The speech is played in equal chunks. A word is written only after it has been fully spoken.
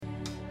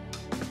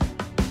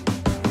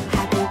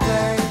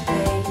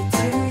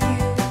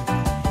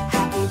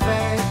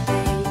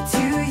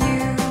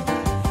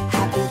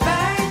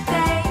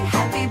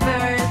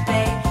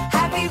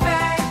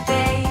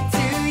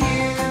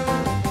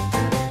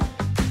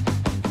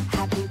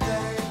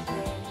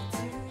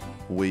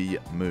We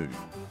Move.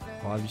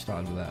 Why have you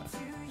started with that?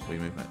 We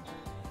Move, mate.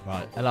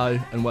 Right, hello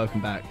and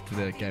welcome back to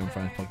the Game of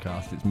Thrones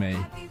podcast. It's me,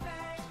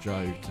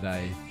 Joe,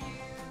 today.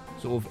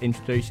 Sort of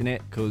introducing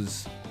it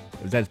because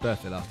it was Ed's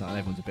birthday last night and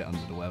everyone's a bit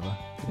under the weather.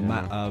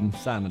 Yeah.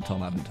 Sam and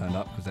Tom haven't turned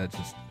up because they're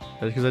just...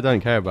 Because they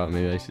don't care about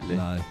me, basically.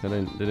 No. They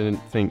didn't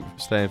think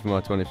staying for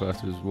my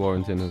 21st was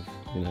warranting of,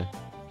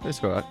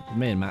 it's alright.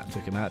 Me and Matt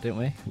took him out, didn't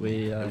we?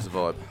 We It was a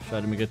vibe.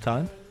 showed him a good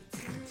time.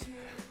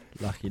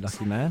 Lucky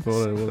man.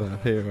 What a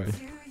hero.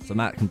 So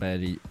Matt's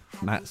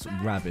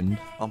ravened.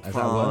 I'm Is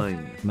that a word?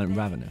 fine. I meant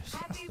ravenous.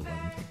 That's the word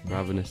I'm thinking.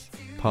 Ravenous.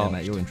 Yeah, Parched.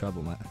 mate, you're in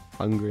trouble, Matt.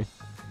 Hungry.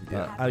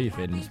 How are you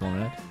feeling this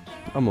morning, Ed?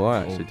 I'm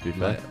alright, actually, to be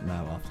fair. No,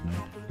 afternoon.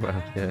 Well,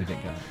 You yeah.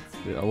 didn't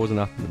go. I wasn't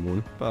up in the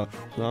morning, but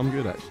no, I'm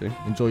good, actually.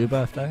 Enjoy your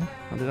birthday.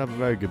 I did have a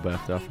very good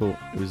birthday. I thought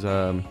it was,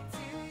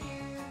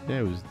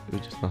 it was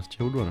just a nice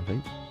chilled one, I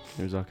think.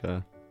 It was like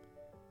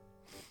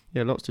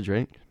lots to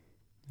drink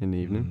in the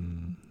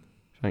evening.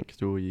 Thanks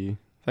to all you.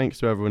 Thanks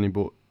to everyone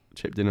who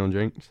chipped in on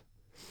drinks.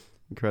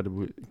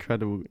 Incredible.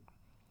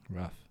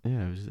 Rough.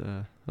 Yeah, it was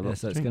a lot Yeah,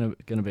 so to it's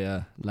drink. gonna be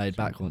a laid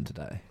back one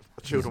today.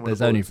 Children There's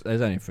with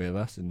the only three of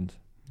us, and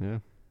Yeah.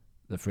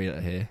 the three that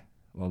are here.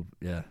 Well,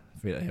 yeah,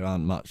 three that are here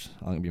aren't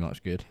gonna be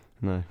much good.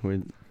 No,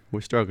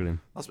 we're struggling.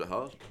 That's a bit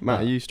hard.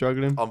 Matt, are you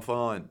struggling? I'm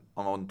fine.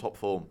 I'm on top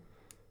form.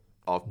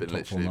 I've been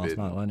Top form literally last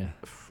night, weren't you?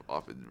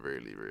 I've been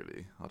really.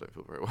 I don't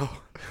feel very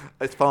well.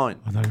 It's fine,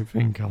 I don't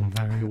think I'm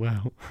very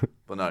well.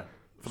 but no.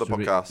 For the Should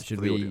we- podcast, should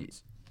for the we-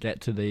 audience. Get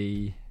to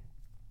the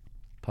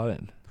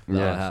poem. that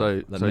Yeah, I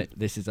have.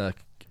 This is a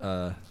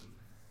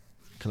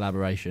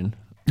collaboration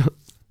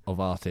of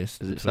artists.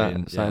 Is it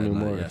between- Samuel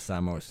Morris? Yeah,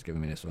 Sam Morris is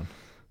giving me this one,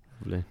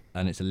 Lovely.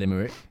 and it's a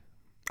limerick.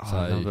 Oh,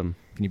 I So- love them.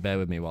 Can you bear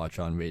with me while I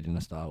try and read in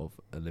the style of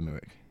a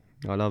limerick?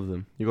 I love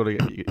them. You got to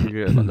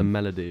get like the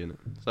melody in it.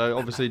 So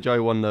obviously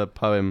Joe won the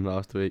poem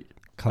last week,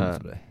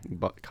 Comfortably.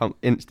 but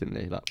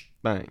instantly, like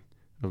bang,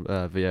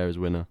 Vieira's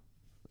winner.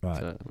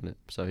 Right.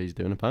 So he's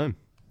doing a poem.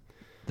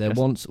 There Yes.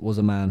 once was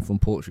a man from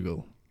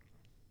Portugal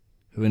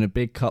who in a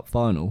big cup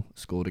final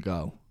scored a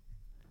goal.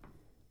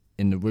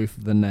 In the roof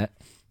of the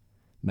net,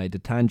 made the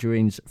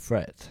tangerines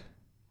fret,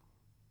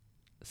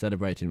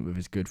 celebrating with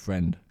his good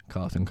friend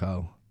Carlton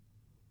Cole.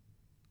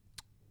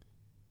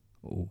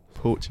 Ooh.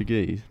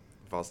 Portuguese.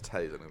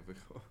 Vazte,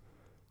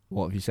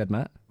 What have you said,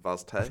 Matt? I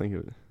Vazte. think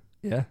it was.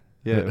 Yeah.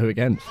 Yeah. Who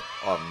against?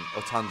 Or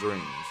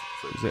tangerines.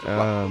 So Was it's it?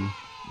 black.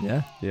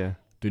 Yeah. Yeah.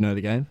 Do you know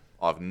the game?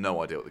 I have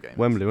no idea what the game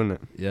Wembley, wasn't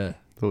it? Yeah.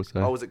 Thought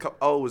so. was it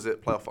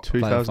playoff?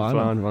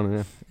 2005 one,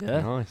 yeah.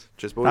 Yeah. Nice.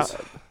 Cheers, boys.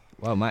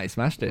 Well, Matt, he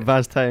smashed it.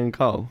 Vazte and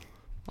Cole.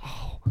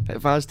 Oh,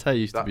 Vazte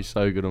used to be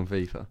so good on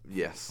FIFA.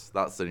 Yes,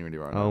 that's the only really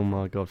right. Oh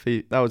my god,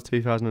 that was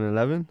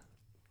 2011.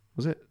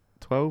 Was it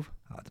 12?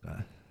 I don't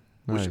know.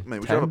 No, We should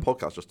 10? have a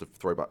podcast just to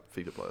throw back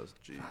FIFA players.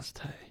 Jeez.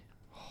 Vazte.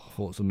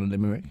 Thoughts on the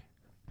limerick?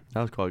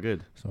 That was quite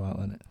good. It's alright,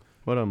 wasn't it?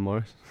 Well done,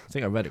 Morris. I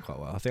think I read it quite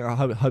well. I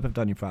hope I've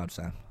done you proud,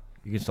 Sam.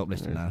 You can stop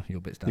listening Yeah. now. Your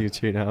bit's You done. can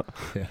tune out.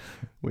 Yeah.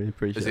 We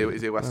appreciate it.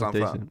 Is he a West That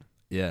Ham was fan? decent.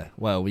 Yeah.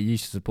 Well, we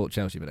used to support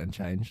Chelsea, but then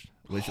changed,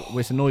 which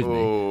annoys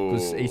me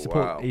because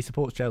Wow. he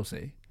supports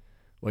Chelsea.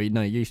 Well, he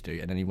used to,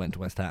 and then he went to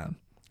West Ham.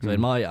 So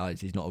in my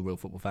eyes, he's not a real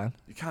football fan.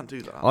 You can't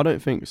do that. I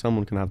don't think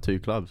someone can have two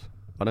clubs.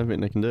 I don't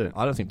think they can do it.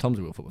 I don't think Tom's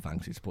a real football fan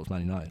because he supports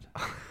Man United.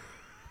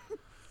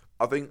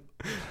 I think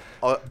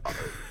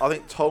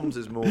Tom's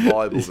is more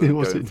viable than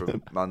What's going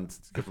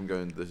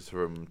it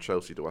from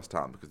Chelsea to West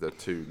Ham because they're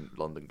two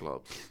London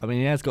clubs. I mean,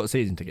 he has got a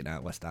season ticket now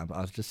at West Ham, but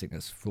I just think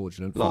that's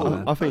fraudulent. Like,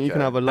 man. I think you can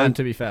Okay. have a And local.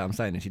 to be fair, I'm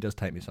saying this, he does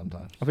take me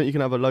sometimes. I think you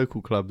can have a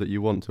local club that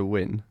you want to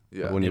win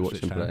Yeah. when you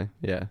Ipswich watch them Town. play.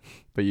 Yeah,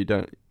 but you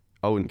don't.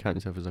 I wouldn't count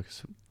yourself as like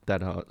a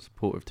dead heart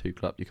supporter of two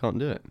clubs. You can't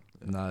do it.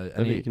 No,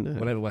 think you can do it.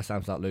 whenever West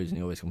Ham start losing,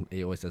 he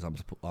always says, I'm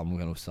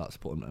going to start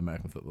supporting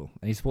American football.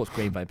 And he supports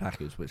Green Bay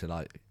Packers, which are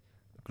like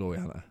glory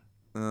hunter.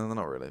 They're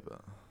not really, but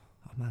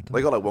Oh, man.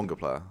 they got like one good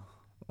player,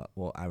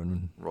 What,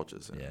 Aaron?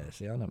 Rodgers. Yeah,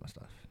 see, I know my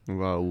stuff.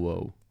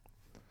 Whoa.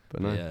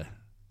 But no. Yeah,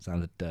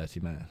 sounds a dirty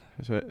man.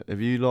 So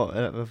have you lot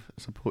ever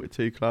supported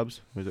two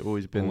clubs? Or has it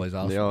always been Always the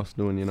Arsenal.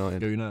 Arsenal and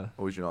United? Gooner.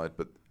 Always United,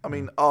 but I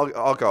mean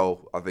our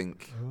goal. I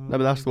think No,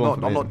 but that's the one.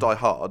 for I'm me. not die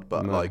hard,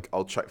 but No. like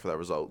I'll check for their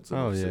results. And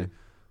Oh, obviously yeah.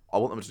 I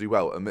want them to do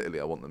well. Admittedly,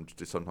 I want them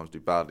to sometimes do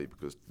badly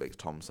because it makes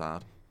Tom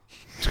sad,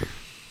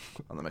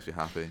 and that makes me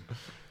happy.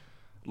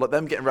 Like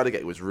them getting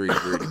relegated was really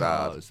Oh,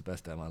 bad. it's the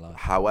best day of my life.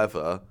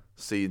 However,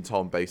 seeing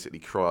Tom basically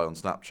cry on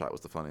Snapchat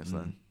was the funniest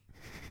thing.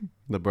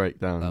 The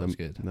breakdown. That was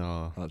good.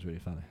 No, That was really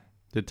funny.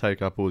 did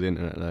take up all the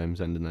internet though. Him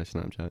sending those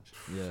Snapchats.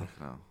 Yeah.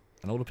 No,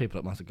 And all the people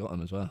that must have got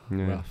them as well.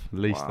 Yeah, Rough. at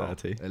least Wow.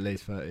 30. At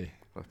least 30.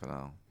 flipping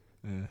hell.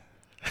 Yeah.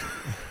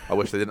 I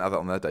wish they didn't have that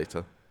on their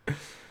data. That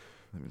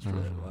means Oh.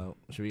 true.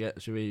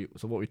 Well,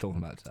 so what are we talking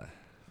about today?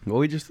 Well,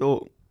 we just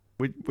thought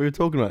we were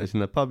talking about this in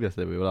the pub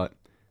yesterday. We were like,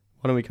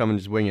 why don't we come and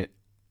just wing it?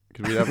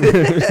 Because we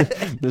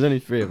have there's only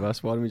three of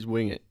us. Why don't we just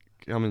wing it?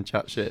 Come and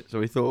chat shit. So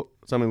we thought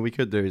something we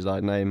could do is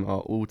like name our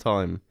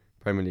all-time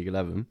Premier League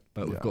 11.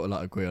 But we've Yeah. got to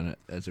like agree on it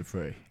as a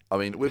free. I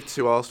mean, with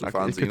two Arsenal Like,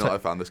 fans it and could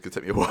United fan, this could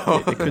take me a while.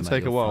 It could Mate,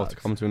 take a you're while to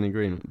fucked. come to an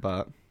agreement,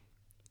 but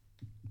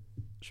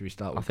Should we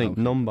start I with think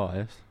goalkeeper?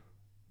 non-biased.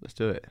 Let's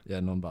do it. Yeah,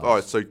 non-biased. All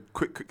right, so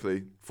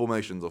quickly,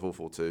 formations of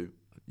 4-4-2.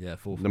 Yeah,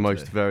 4-4-2.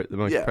 The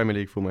most Yeah. Premier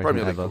League formation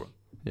Premier League. ever.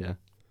 Yeah.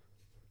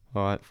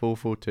 All right,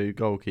 4-4-2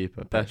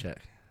 goalkeeper. Best Petr Cech.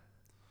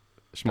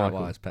 Schmeichel.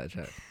 Wise, Petr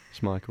Cech.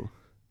 Schmeichel.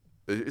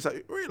 Is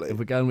that really? If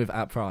we're going with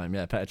at prime,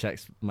 yeah, Petr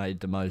Cech's made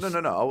the most.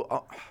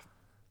 No.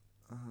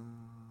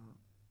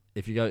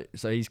 If you go,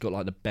 so he's got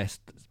like the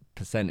best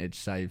percentage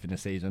save in a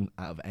season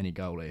out of any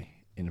goalie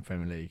in the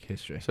Premier League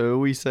history. So are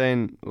we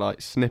saying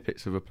like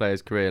snippets of a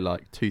player's career,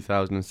 like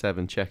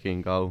 2007 Czech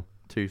goal,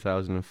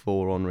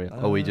 2004 Henry?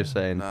 Or are we just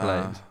saying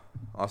players?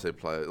 I say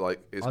players. Like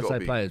it's I'd got to say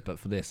be. players, but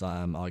for this,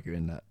 I am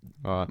arguing that.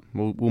 All right,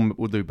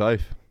 we'll do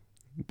both.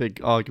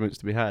 Big arguments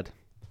to be had.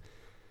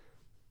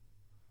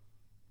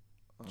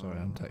 Sorry,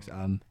 I'm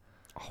texting.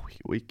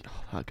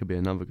 That could be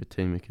another good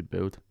team we could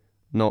build.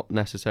 Not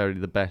necessarily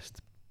the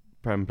best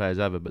Prem players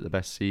ever, but the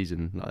best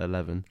season, like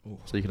 11.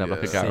 So you could have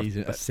like a Yeah.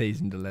 Gareth,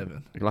 seasoned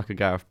 11. like a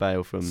Gareth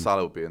Bale from.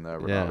 Salah will be in there.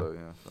 Yeah. Ronaldo.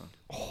 Yeah.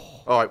 So.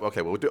 All right.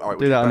 Okay. Well, we'll do. All right,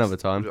 Do that best. another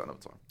time. We'll do that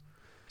another time.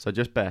 So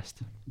just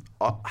best.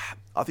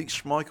 I think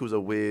Schmeichel's a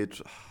weird.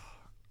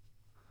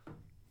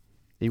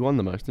 He won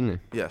the most, didn't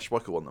he? Yeah,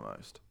 Schmeichel won the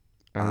most,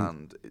 And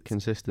and it's,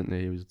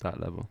 consistently, he was that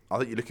level. I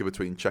think you're looking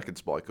between Cech and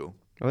Schmeichel.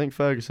 I think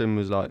Ferguson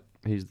was like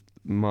he's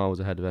miles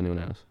ahead of anyone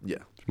else. Yeah.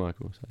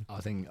 Schmeichel. So.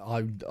 I think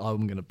I'm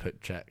going to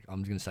put Cech.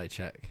 I'm going to say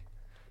Cech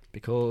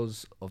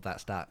because of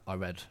that stat I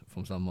read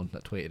from someone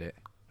that tweeted it,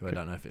 who I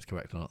don't know if it's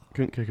correct or not.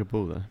 Couldn't kick a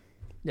ball though.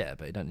 Yeah,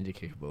 but you don't need to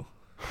kick a ball.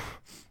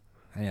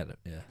 Yeah.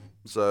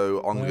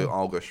 So Well-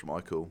 I'll go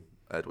Schmeichel.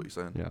 Ed, what are you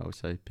saying? Yeah, I would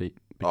say Pete.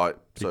 All right.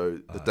 So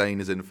the Dane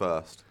is in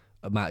first.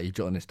 Matt, you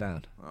jotting this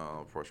down? Oh,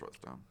 I'll probably write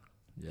this down.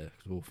 Yeah,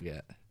 because we'll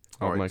forget.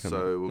 I'll All right. make a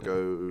So we'll yeah.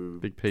 go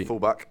Big Pete.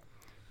 fullback.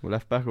 Well,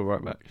 left back or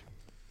right back?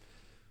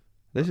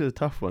 This is a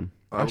tough one.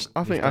 Oh,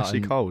 I think Ashley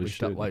Cole is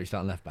Wait, you're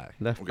starting left back.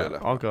 left We'll go back.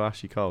 left I'll back. go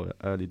Ashley Cole at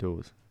early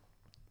doors.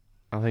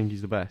 I think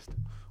he's the best.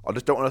 I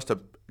just don't want us to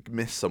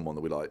miss someone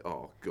that we like.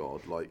 Oh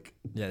God, like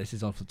Yeah, this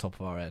is off the top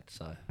of our head,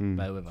 so Mm.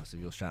 bear with us if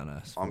you're shouting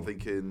at us. I'm for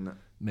thinking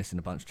missing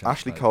a bunch of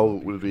Ashley chances. Cole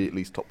will be at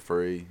least top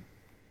 3.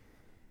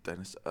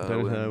 Dennis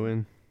Dennis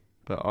Irwin.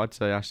 But I'd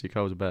say Ashley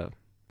Cole's a better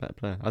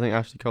player. I think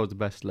Ashley Cole's the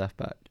best left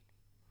back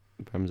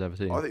the Prem's ever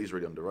seen. I think he's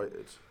really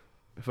underrated.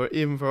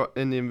 Even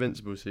in the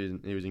Invincible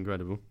season, he was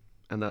incredible,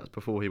 and that's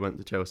before he went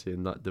to Chelsea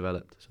and that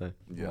developed. So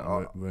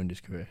Yeah, ruined his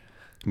career.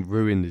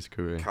 ruined his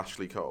career.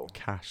 Cashley Cole.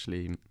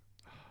 Cashley,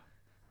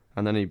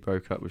 and then he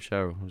broke up with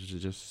Cheryl, which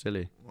is just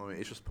silly. I mean,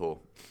 it's just poor.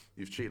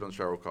 You've cheated on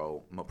Cheryl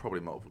Cole probably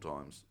multiple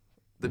times.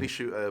 Did he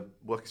shoot a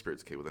work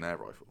experience kid with an air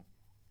rifle?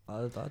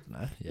 I don't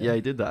know. Yeah,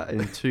 he did that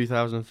in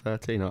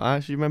 2013. I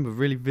actually remember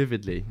really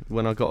vividly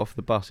when I got off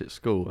the bus at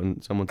school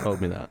and someone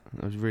told me that.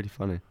 It was really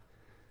funny.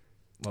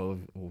 Well,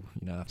 you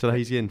know. So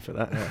he's in for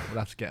that. Yeah, we'll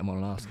have to get him on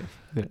and ask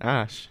him.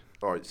 Ash.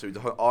 All right, so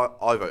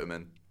I vote him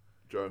in.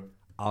 Joe.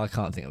 I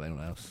can't think of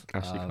anyone else.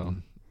 Ashley Cole.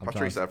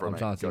 Patrice Evra,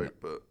 trying mate. to think. Goat,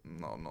 but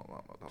no, not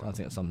that. Trying to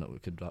think of something that we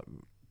could like.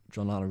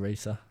 John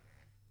Arisa.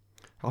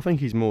 I think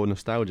he's more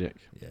nostalgic.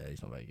 Yeah,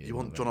 he's not very good. You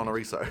want Not John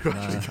very Arisa? good. No,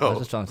 Ashley I was Cole.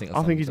 just trying to think. Of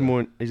I think he's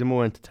something he's a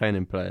more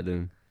entertaining player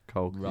than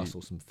Cole. to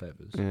rustle some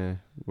feathers. Yeah,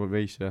 well,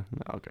 Risa.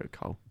 I'll go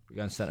Cole. We're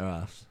going centre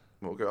ass.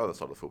 We'll go other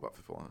side of the fullback,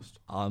 if I'm honest.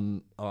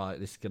 All right.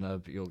 This is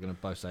you're gonna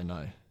both say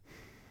no.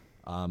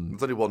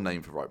 There's only one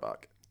name for right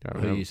back. Gary Who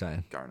are Neville. you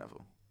saying? Gary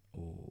Neville.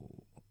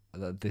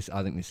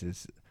 I think this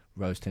is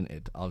rose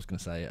tinted. I was gonna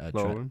say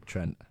Lauren?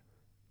 Trent.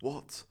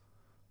 What?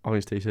 I think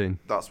it's too soon.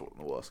 That's one of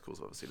the worst calls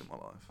I've ever seen in my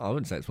life. I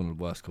wouldn't say it's one of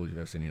the worst calls you've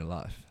ever seen in your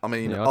life. I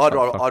mean, Yeah, I'd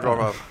fuck rather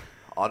that.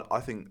 have. I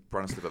think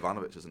Branislav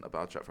Ivanovic isn't a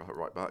bad check for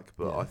right back,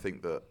 but Yeah. I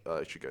think that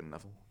it should go to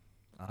Neville.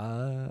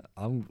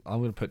 I'm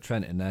gonna put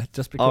Trent in there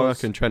just because. I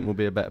reckon Trent will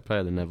be a better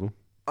player than Neville,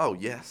 Oh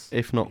yes.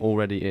 if not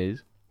already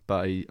is.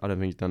 But I don't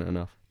think he's done it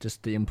enough.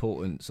 Just the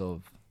importance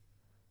of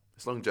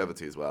It's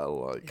longevity as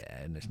well. Like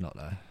yeah, and it's not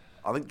though.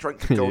 I think Trent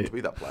could go on to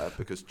be that player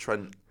because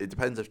Trent. It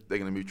depends if they're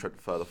going to move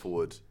Trent further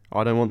forward.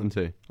 I don't want them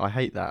to. I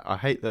hate that. I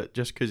hate that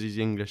just because he's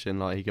English and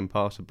like he can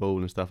pass the ball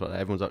and stuff like that.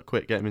 Everyone's like,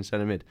 quick, get him in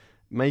centre mid.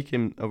 Make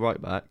him a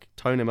right back,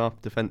 tone him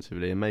up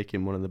defensively, and make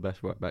him one of the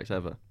best right backs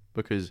ever.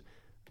 Because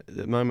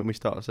the moment we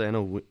start saying,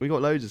 oh, we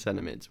got loads of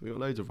centre mids, we got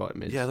loads of right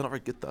mids. Yeah, they're not very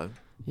good though.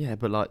 Yeah,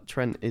 but like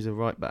Trent is a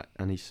right back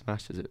and he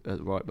smashes it as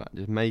a right back.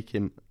 Just make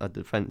him a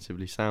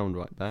defensively sound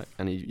right back,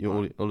 and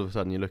all of a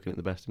sudden you're looking at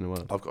the best in the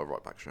world. I've got a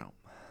right back shout.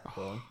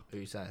 Go on. Who are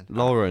you saying?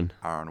 Lauren,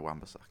 Aaron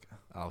Wan-Bissaka.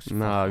 Oh,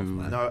 No. off,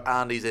 man. No,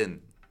 Andy's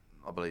in.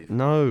 I believe.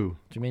 no. Do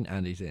you mean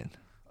Andy's in?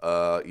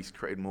 He's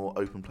created more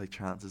open play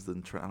chances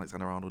than Trent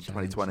Alexander-Arnold in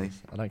 2020.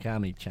 Chances. I don't care how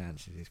many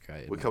chances he's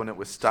created. We're coming up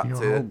with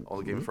stats here No. on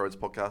the Game of Thrones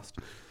podcast,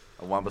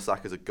 and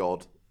Wan-Bissaka's a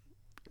god.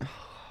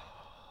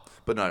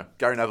 But no,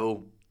 Gary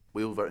Neville.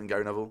 We all voting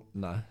Gary Neville.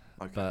 No,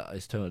 Okay. but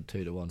it's 2-1.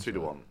 2 to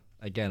 1.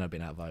 Again, I've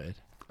been outvoted.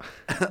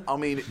 I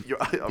mean, you're.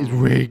 It's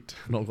rigged.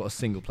 I've not got a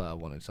single player I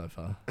wanted so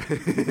far.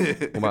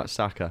 What about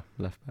Saka,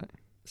 left back?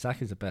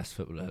 Saka's the best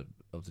footballer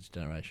of this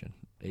generation.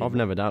 I've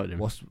never doubted him.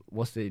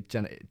 What's the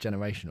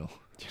generational?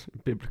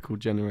 Biblical,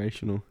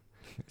 generational,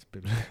 It's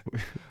biblical.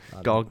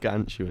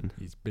 gargantuan.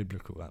 He's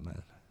biblical, that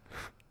man.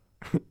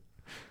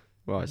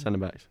 Right, centre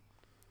backs.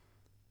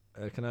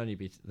 There can only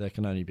be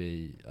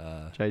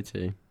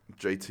JT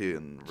JT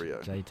and Rio.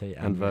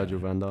 JT and Rio. Virgil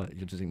van Dijk.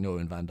 You're just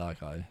ignoring Van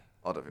Dijk, are you?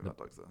 I don't think Van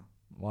Dijk's there.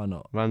 Why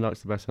not? Van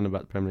Dijk's the best centre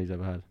back the Premier League's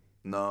ever had.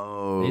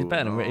 No. He's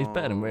better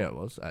than Rio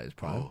was at his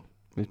prime.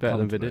 He's better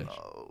than Comfortably. Vidic.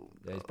 No.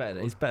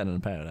 Yeah, he's better than a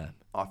pair of them.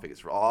 I think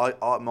it's right.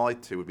 My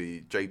two would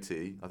be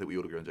JT. I think we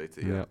all agree on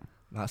JT. Yeah.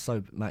 That's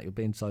so, Matt. You're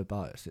being so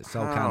biased. It's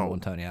Sol How? Campbell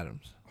and Tony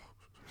Adams.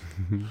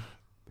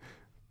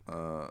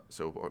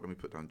 So let me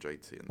put down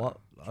JT. And What?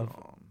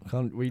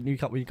 John. We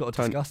got to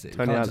discuss it. You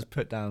Tony can't Ad- just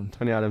put down.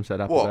 Tony Adams said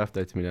happy What?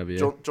 birthday to me the other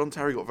year. John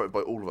Terry got voted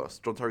by all of us.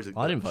 John Terry's.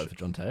 I didn't vote for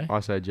John Terry. I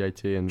say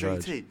JT and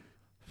Virg. JT.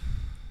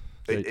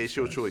 JT. It's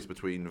your choice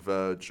between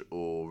Verge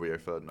or Rio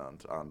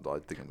Ferdinand, and I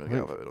think I'm going to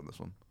get outvoted on this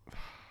one.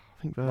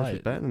 I think Virg is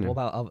Wait, better than what him.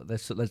 about other?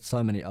 There's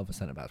so many other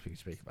centre backs we could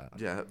speak about.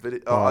 Yeah,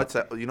 Vidic. Right. I'd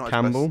say United's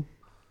Campbell, best.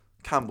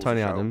 Campbell's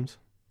Tony a shout. Adams,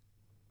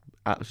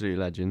 absolute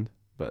legend,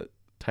 but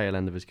tail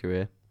end of his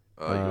career.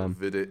 You got Um,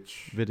 Vidic,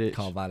 Vidic,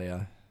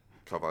 Carvalho.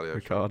 Carvalho,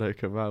 Ricardo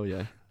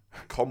Carvalho.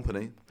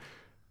 Company.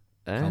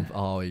 Eh?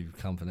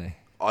 Company.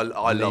 I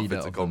love Leader Vincent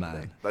of the Company.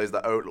 man. That is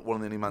one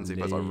of the only Man City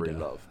players I really Leader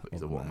love.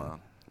 He's a of the one man. man.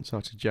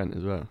 Such a gent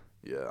as well.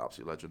 Yeah,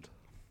 absolute legend.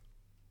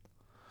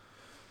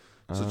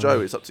 So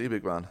Joe, it's up to you,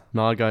 big man.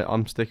 No,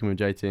 I'm sticking with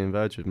JT and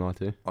Virg with my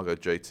two. I'll go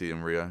JT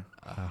and Rio.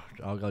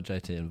 I'll go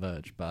JT and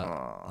Verge, but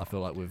Ah. I feel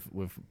like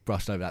we've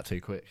brushed over that too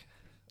quick.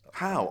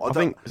 How? I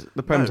think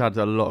the Prem's had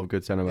a lot of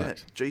good centre yeah,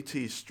 backs.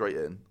 JT's straight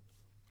in.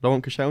 Don't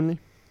want Koscielny?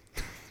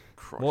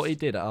 Christ. What he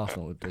did at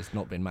Arsenal has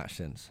not been matched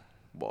since.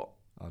 What?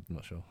 I'm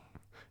not sure.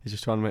 He's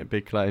just trying to make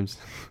big claims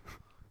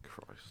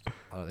Christ.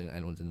 I don't think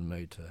anyone's in the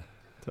mood to.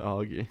 to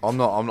argue. I'm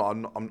not.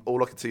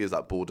 All I can see is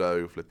that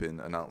Bordeaux flipping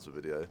announcement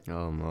video.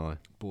 Oh my.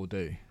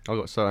 Bordeaux. I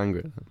got so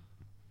angry at that.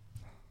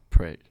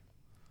 Prick.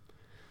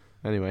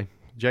 Anyway,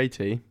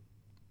 JT,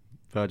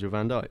 Virgil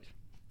van Dijk.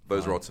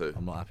 Those are our two.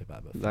 I'm not happy about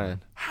it. But There.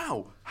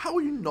 How? How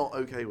are you not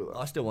okay with that?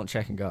 I still want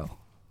check and go.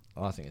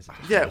 I think it's a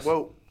Yeah, disgrace.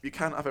 well, you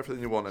can't have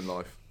everything you want in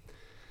life.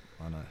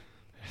 I know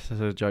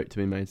There's a joke to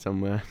be made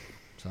somewhere.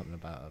 something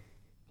about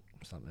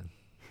something.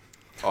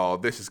 Oh,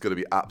 this is going to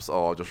be apps.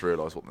 Oh, I just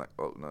realised what next.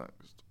 Oh,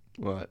 next.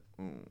 Right.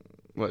 Mm.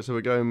 Right, so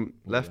we're going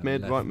left Yeah,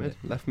 mid, left right mid,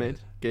 mid, left mid,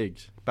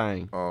 Giggs,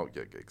 bang. Oh,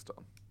 yeah, Giggs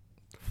done.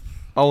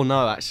 Oh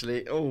no,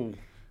 actually, oh.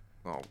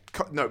 Oh,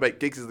 no, mate,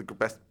 Giggs is the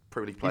best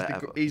Premier League player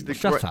ever. He's the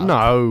Shut up.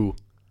 No,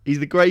 he's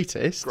the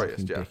greatest.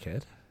 Greatest, yeah.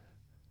 Dickhead.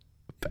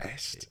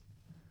 Best.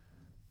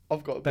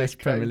 I've got a Best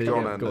big Premier claim. League. Go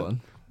on, ever. Andy. Go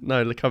on.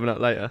 No, they're coming up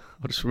later.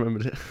 I just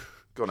remembered it.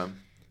 Go on, Em.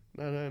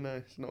 No,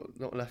 it's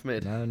not left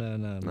mid. No.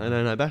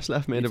 No, best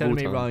left mid You're of all telling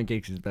me time. Ryan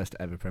Giggs is the best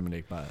ever Premier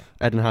League player?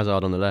 Eden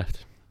Hazard on the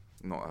left.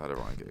 Not ahead of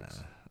Ryan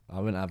Giggs. I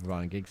wouldn't have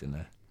Ryan Giggs in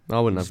there. I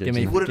wouldn't Just have give Giggs.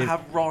 me- You in. wouldn't give-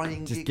 have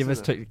Ryan Just Giggs. give us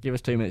in two. Give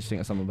us 2 minutes to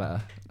think of someone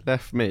better.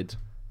 Left mid.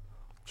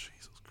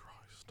 Jesus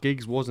Christ.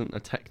 Giggs wasn't a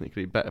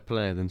technically better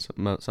player than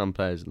some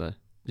players though.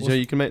 So What's-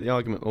 you can make the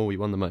argument, he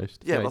won the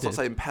most. Yeah, he but that's not did.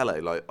 saying Pele.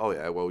 Like, oh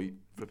yeah, well, you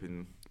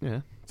flipping.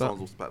 Yeah, but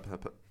Someone's also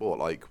better. Or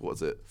like, what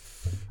is it?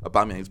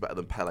 Aubameyang's better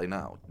than Pele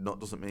now. Not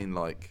doesn't mean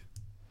like.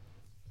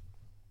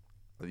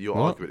 Your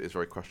What? argument is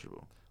very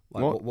questionable.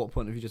 Like, What? what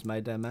point have you just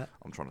made there, Matt?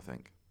 I'm trying to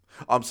think.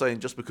 I'm saying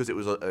just because it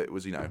was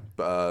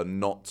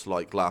not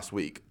like last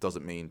week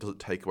doesn't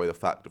take away the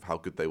fact of how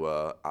good they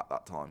were at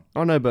that time.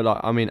 I know, but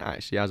like I mean,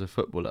 actually, as a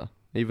footballer,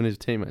 even his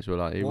teammates were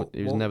like, he was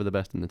What- never the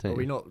best in the team. Are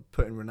we not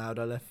putting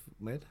Ronaldo left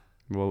mid?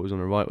 Well, he was on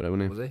the right,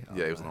 wasn't he? Was he?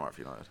 Yeah, he was alright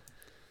for United.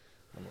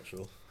 I'm not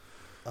sure.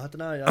 I don't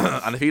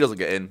know. And if he doesn't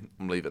get in,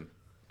 I'm leaving.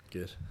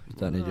 Good.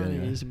 Don't need you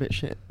anyway. He's a bit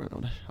shit.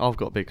 Ronaldo. I've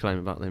got a big claim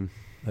about him.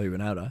 Who,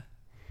 Ronaldo?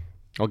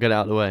 I'll get it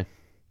out of the way.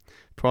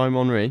 Prime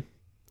Henry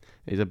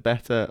is a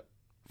better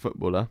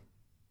footballer.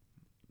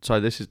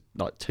 So this is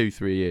like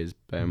 2-3 years,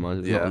 bear in mind.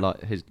 It's Yeah. not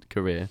like his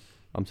career.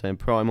 I'm saying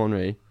Prime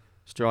Henry,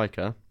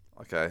 striker,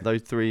 Okay.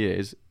 those 3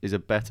 years is a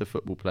better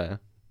football player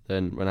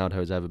than Ronaldo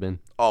has ever been.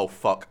 Oh,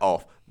 fuck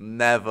off.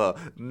 Never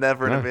in a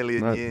No,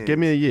 million no. years. Give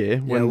me a year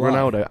when why?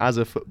 Ronaldo as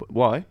a football.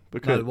 Why?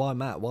 Because No, why,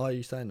 Matt? Why are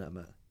you saying that,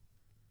 Matt?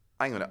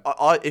 Hang on a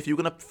minute. If you're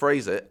going to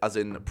phrase it as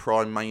in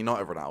prime Man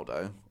United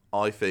Ronaldo,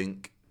 I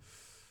think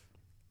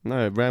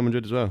no, Real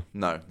Madrid as well.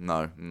 no.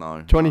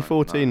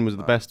 2014 no, was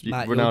the no. best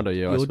Matt, Ronaldo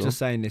year I You're saw. just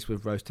saying this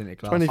with rose tinted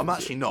 20 glasses. I'm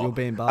actually not. You're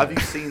being Have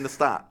biased. you seen the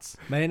stats?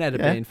 Me and Ed are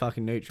Yeah. being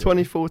fucking neutral.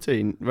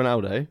 2014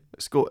 Ronaldo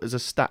scored as a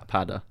stat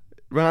padder.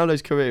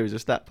 Ronaldo's career is a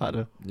stat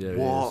padder. Yeah, he is.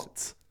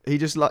 What? He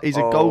just like he's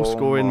a Oh goal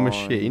scoring my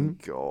machine.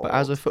 God. But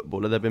as a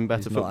footballer, they've been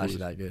better He's not footballers.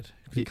 actually that good.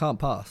 He can't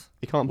pass.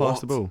 He can't pass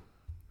the What? ball.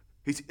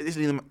 Isn't he, he's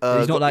not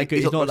got- that good.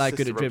 He's got not the that most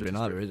good at assists dribbling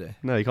in either, history. is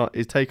he? No, he can't.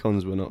 His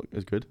take-ons were not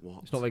as good.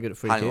 What? He's not very good at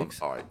free Hang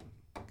kicks. on.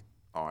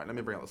 All right. Let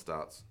me bring out the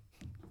stats.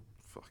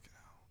 Fucking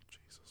hell,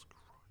 Jesus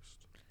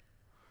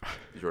Christ!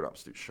 You're an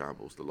absolute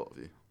shambles, the lot of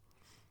you.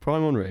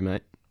 Prime Henry,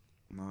 mate.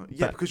 No.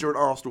 Yeah, But- because you're an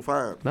Arsenal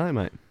fan, No,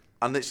 mate.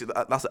 and literally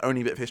that's the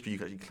only bit of history you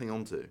can actually cling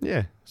on to.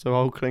 Yeah, so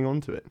I'll cling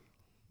on to it.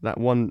 That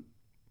 1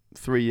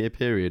 3-year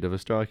period of a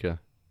striker,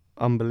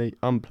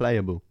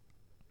 unplayable.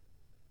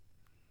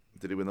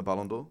 Did he win the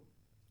Ballon d'Or?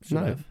 Should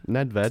No, have.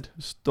 Nedved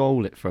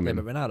stole it from Yeah, him.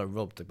 but Ronaldo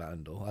robbed the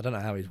Ballon d'Or. I don't know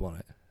how he's won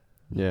it.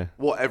 Yeah.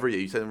 What, every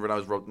year? You saying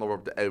Ronaldo's not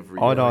robbed it every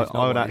I year?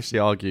 would actually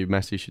argue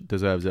Messi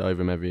deserves it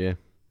over him every year.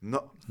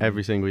 No,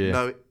 Every single year.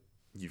 no,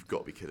 you've got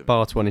to be kidding me.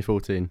 Bar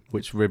 2014,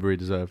 which Ribery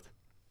deserved.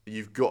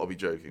 You've got to be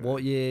joking.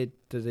 What year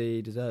does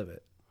he deserve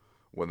it?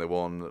 When they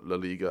won La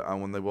Liga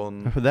and when they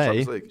won Who are they?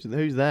 Champions League.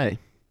 Who's they?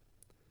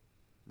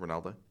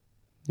 Ronaldo.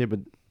 Yeah, but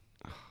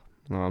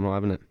no, I'm not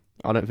having it.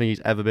 I don't think he's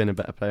ever been a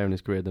better player in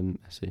his career than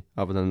Messi,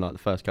 other than like the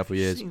first couple of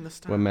Have you years seen the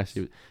stats? when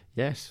Messi.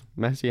 Yes,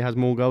 Messi has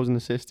more goals and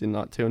assists in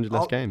like 200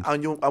 less games.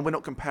 And we're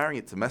not comparing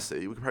it to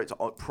Messi. We compare it to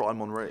prime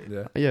Henry.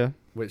 Yeah. Yeah.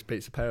 Which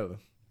beats a pair of them.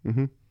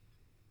 Mhm.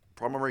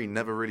 Prime Henry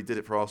never really did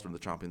it for Arsenal in the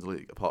Champions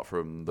League, apart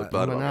from the Right.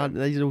 bird. But now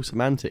these are all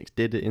semantics.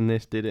 Did it in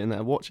this, did it in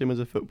that. Watch him as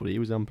a footballer. He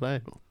was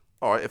unplayable.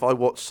 All right, if I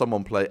watch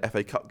someone play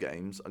FA Cup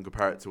games and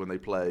compare it to when they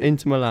play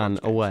Inter Milan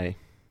French games, away.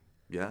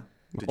 yeah.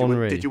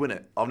 Henry. Did you win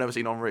it? I've never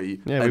seen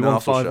Henry. Yeah, in we an won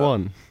Arsenal shirt.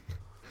 5-1.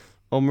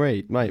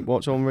 Henry, mate,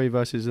 watch Henry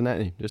versus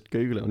Zanetti. Just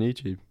Google it on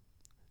YouTube.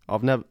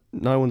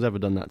 No one's ever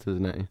done that to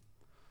Zanetti.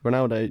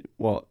 Ronaldo,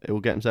 what? He will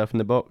get himself in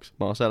the box.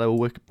 Marcelo will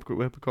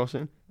whip across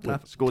him.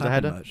 Scores a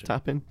header,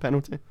 tap in,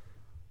 penalty.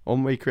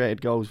 Henry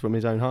created goals from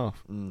his own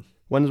half.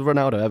 When has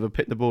Ronaldo ever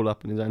picked the ball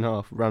up in his own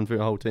half, ran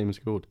through a whole team and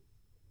scored?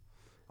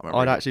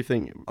 I'd actually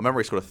think... I remember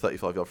he scored a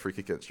 35-yard free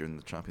kick against you in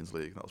the Champions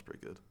League. That was pretty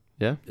good.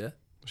 Yeah? Yeah.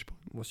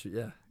 What's your,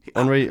 yeah.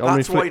 Henry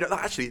That's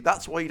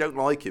why you don't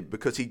like him,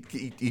 because he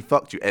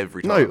fucked you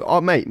every time.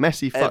 No, mate,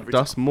 Messi Every fucked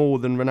us more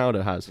than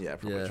Ronaldo has. Yeah,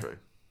 probably Yeah. true.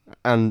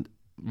 And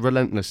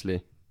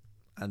relentlessly.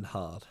 And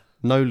hard.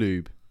 No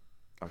lube.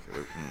 Okay,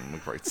 we're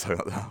great to say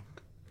that now.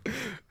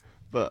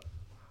 But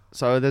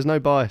so there's no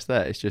bias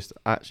there. It's just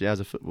actually as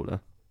a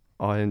footballer,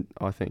 I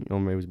think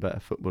Henry was a better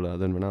footballer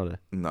than Ronaldo.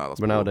 No, that's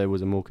Ronaldo poor.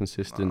 was a more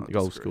consistent I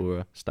goal disagree.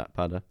 scorer, stat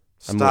padder,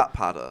 Stat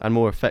padder. and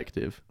more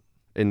effective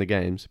in the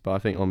games. But I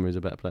think Henry is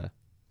a better player.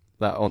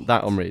 That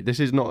Henry. This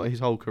is not his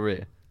whole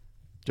career.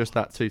 Just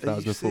that Are you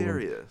 2004.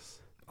 serious?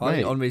 I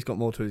think Mate. Henry's got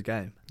more to his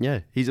game.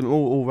 Yeah, he's an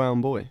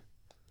all-round boy.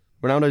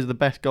 Ronaldo's the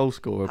best goal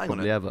scorer Hang on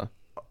probably a- ever.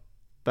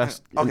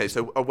 Best. Okay,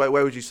 so where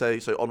would you say?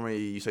 So Henry,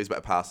 you say he's a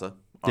better passer?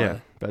 Yeah,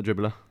 Alright. better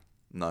dribbler.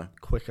 No,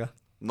 Quicker.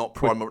 not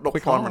Quick- prime. Not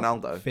quick prime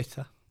art. Ronaldo.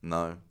 Fitter.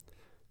 No.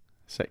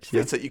 Sexier.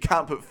 Fitter. You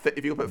can't put fit.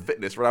 If you put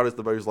fitness, Ronaldo's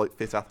the most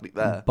fit athlete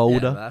there.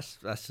 Bolder. Yeah,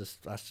 that's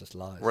just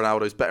lies.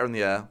 Ronaldo's better in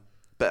the air,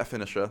 better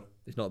finisher.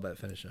 He's not a better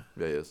finisher.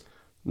 Yeah, he is.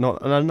 Not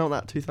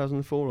that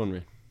 2004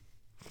 Henry.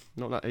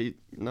 Not that.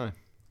 No.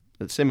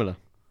 It's similar,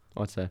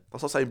 I'd say.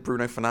 That's like saying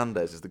Bruno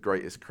Fernandes is the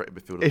greatest creative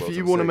midfielder. If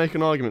you want to make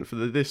an argument for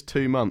this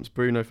 2 months,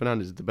 Bruno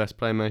Fernandes is the best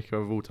playmaker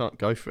of all time,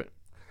 go for it.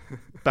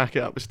 Back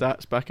it up with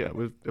stats, back it up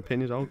with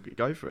opinions. I'll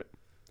go for it.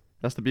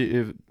 That's the beauty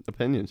of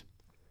opinions.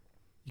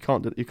 You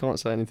can't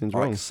say anything's I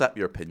wrong. accept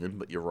your opinion,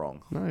 but you're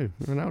wrong. No,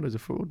 Ronaldo's a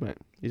fraud, mate.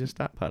 He's a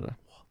stat padder.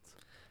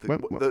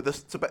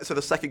 So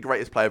the second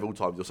greatest player of all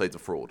time, you'll say it's a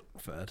fraud.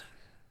 Third.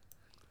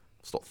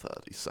 It's not third.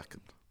 He's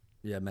second.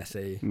 Yeah,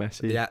 Messi.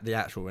 Messi. The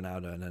actual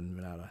Ronaldo and then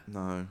Ronaldo.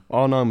 No.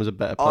 R9 was a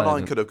better player.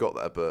 R9 could have got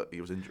there, but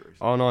he was injuries.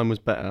 R9 was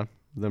better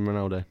than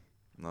Ronaldo.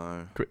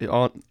 No.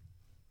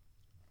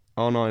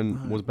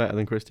 R9 was better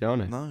than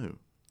Cristiano. No.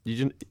 You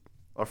just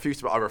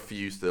I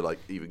refuse to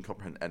even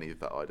comprehend any of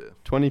that idea.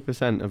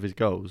 20% of his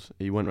goals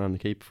he went around the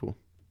keeper for.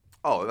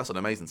 Oh, that's an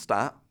amazing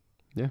stat.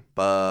 Yeah.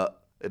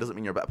 But it doesn't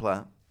mean you're a better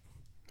player.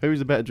 Who's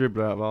the better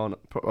dribbler out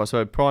of R9?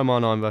 So prime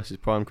R9 versus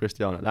prime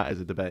Cristiano. That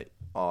is a debate.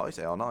 Oh, you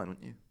say R9,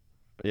 wouldn't you?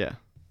 Yeah.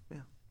 Yeah.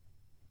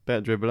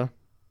 Better dribbler,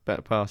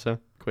 better passer,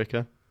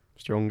 quicker,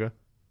 stronger,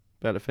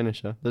 better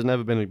finisher. There's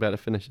never been a better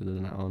finisher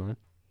than that R9.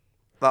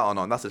 That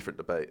R9, that's a different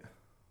debate.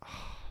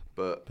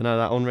 But no,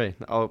 that Henry.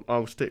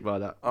 I'll stick by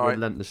that All right.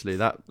 relentlessly.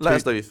 That let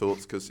us know your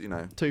thoughts, because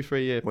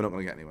 2-3 year we're not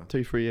going to get anywhere.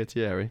 2-3 year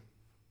Thierry.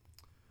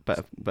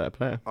 Better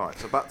player. All right,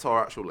 so back to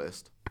our actual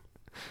list.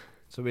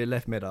 So we're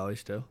left mid, are we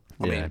still?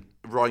 I mean,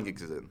 Ryan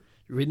Giggs is in.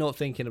 Are we not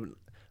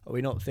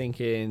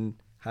thinking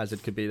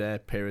Hazard could be there,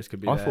 Pires could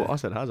be I there? thought I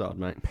said Hazard,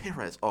 mate.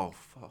 Pires, oh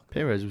fuck.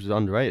 Pires was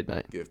underrated,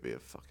 mate. Give me a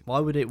fucking. Why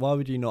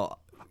would you not?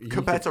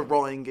 Compared to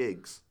Ryan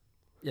Giggs,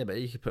 Yeah, but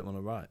you could put him on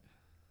the right.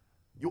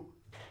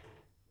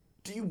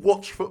 do you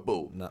watch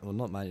football? No, well,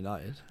 not Man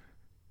United.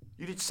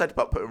 You just said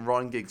about putting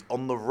Ryan Giggs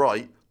on the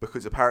right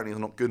because apparently he's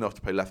not good enough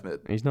to play left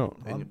mid. He's not.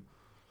 Jesus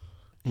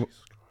Christ.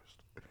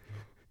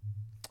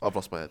 I've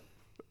lost my head.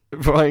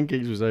 Ryan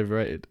Giggs was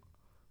overrated.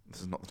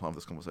 This is not the time for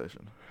this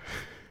conversation.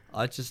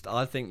 I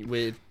think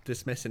we're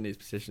dismissing these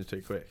positions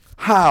too quick.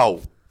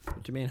 How?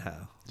 What do you mean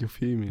how? You're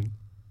fuming.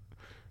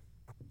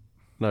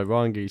 No,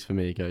 Ryan Giggs for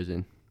me goes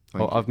in.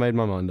 Thank you. I've made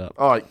my mind up.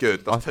 All right,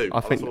 good. That's two.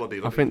 I That's all I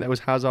need. I think there was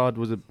Hazard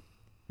was a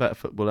better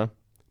footballer.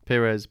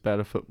 Pires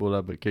better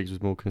footballer, but Giggs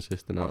was more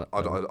consistent. I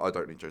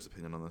don't need Joe's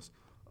opinion on this.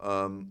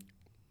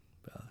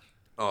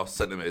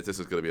 Centimetres. This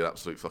is going to be an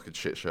absolute fucking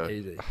shit show.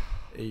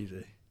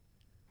 Easy.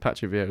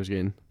 Patrick Vieira's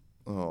getting.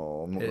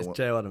 Oh, I'm not It's going to win.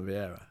 Gerrard and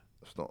Vieira.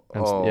 It's not.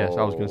 And yes,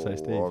 I was gonna say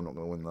Steve. I'm not going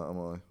to win that, am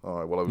I? All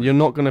right, well, You're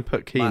not going to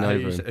put Keane Mate,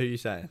 over who him. are you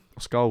saying?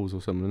 Scholes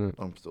or something, isn't it?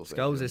 I'm still saying.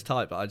 Scholes is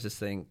tight, but I just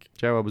think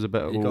Gerrard was a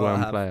better you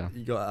all-round player.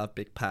 got to have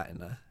Big Pat in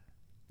there.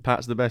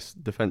 Pat's the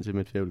best defensive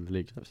midfielder the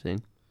league's I've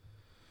seen.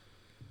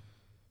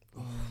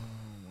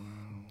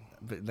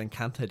 But then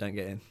Kante don't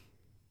get in.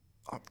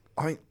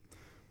 I think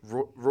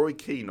Roy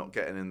Keane not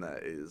getting in there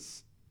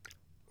is...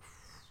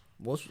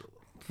 What's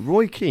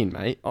Roy Keane,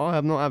 mate. I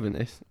am not having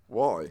this.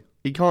 Why?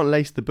 He can't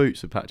lace the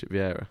boots of Patrick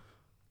Vieira.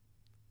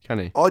 Can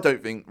he? I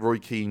don't think Roy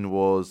Keane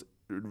was...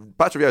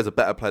 Patrick Vieira is a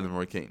better player than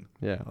Roy Keane.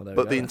 Yeah. Oh, there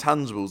we But the go.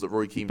 intangibles that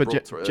Roy Keane But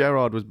brought to it...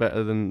 Gerrard was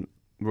better than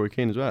Roy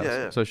Keane as well.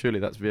 Yeah, yeah. So surely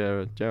that's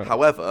Vieira, Gerrard.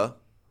 However,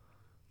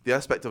 the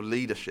aspect of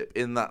leadership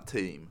in that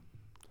team...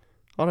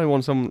 I don't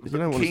want someone... You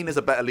don't want... Keane is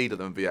a better leader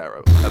than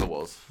Vieira ever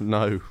was.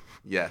 No.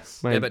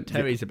 Yes. Mate, Yeah, but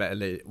Terry's a better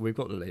leader. We've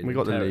got the leader. We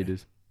got the Terry.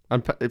 leaders.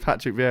 And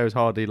Patrick Vieira's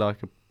hardly like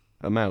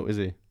a melt, is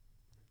he?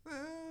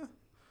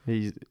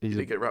 He's Did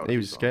he get rattled he a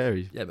was few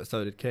times? scary Yeah, but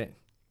so did Keane.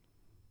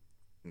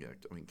 Yeah,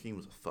 I mean, Keane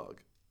was a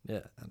thug.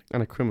 Yeah.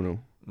 and a criminal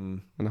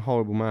Mm. and a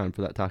horrible man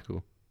for that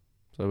tackle.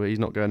 So he's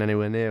not going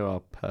anywhere near our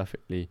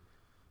perfectly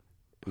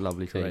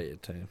lovely team.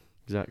 Created team.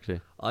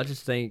 Exactly. I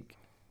just think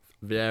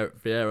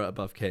Vieira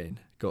above Keane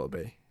got to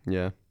be.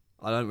 Yeah.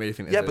 I don't really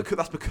think. Yeah, there's a- because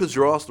that's because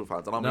you're Arsenal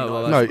fans, and I'm No,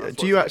 well, United. No, That's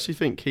do what you I'm actually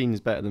think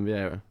Keane's better than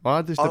Vieira? I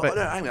had this saying. debate.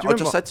 No, hang on. Do you I remember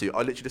just what- said to you. I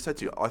literally just said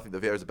to you. I think the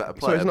Vieira's a better So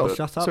player. it's not. but,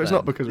 Shut up So it's then.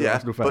 not because we're yeah,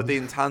 Arsenal fans. but the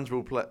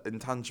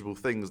intangible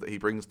things that he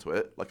brings to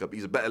it, like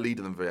he's a better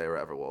leader than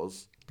Vieira ever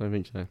was. Don't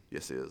think so.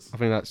 Yes, he is. I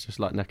think that's just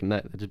like neck and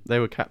neck. They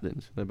were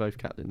captains. They're both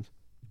captains.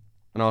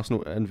 And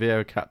Arsenal and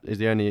Vieira is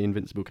the only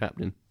invincible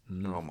captain.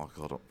 Mm. Oh my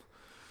god.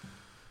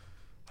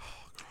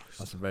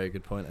 That's a very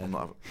good point. I'm Ed.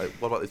 not,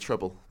 what about the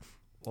treble?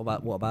 What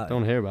about? Don't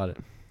want to hear about it.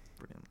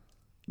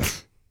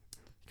 Brilliant.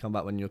 Come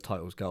back when your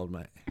title's gold,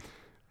 mate.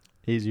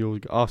 He's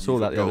yours. I saw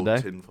You've that got the other gold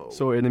day. tinfoil.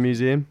 Saw it in the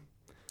museum.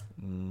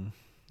 Mm.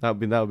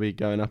 That'll be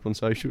going up on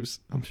socials,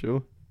 I'm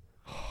sure.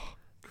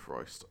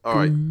 Christ. All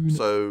right.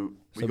 So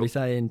So we're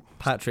saying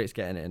Patrick's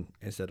getting in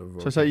instead of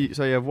Roy. So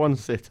you have one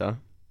sitter.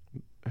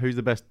 Who's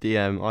the best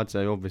DM? I'd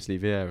say obviously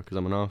Vieira because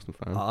I'm an Arsenal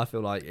fan. I feel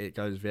like it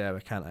goes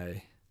Vieira,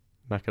 Kante,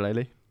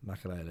 Makelele.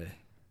 Makelele.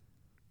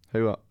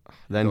 Who up?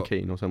 Then Got-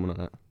 Keane or someone like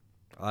that.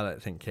 I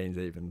don't think Keane's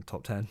even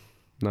top 10.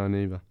 No,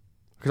 neither.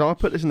 Because I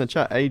put this in the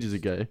chat ages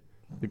ago.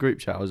 The group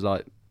chat. I was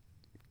like,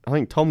 I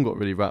think Tom got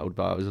really rattled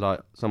by it. I was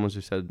like, someone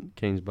just said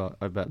Keane's better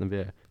than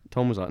Vieira.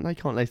 Tom was like, no, you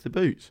can't lace the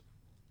boots.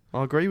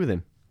 I agree with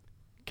him.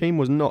 Keane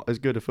was not as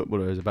good a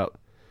footballer as about.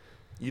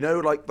 You know,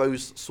 like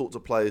those sorts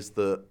of players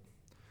that,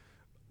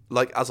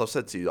 like as I've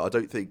said to you, I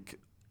don't think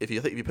if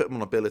you put him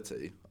on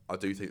ability, I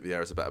do think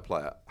Vieira's a better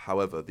player.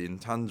 However, the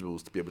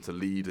intangibles to be able to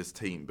lead his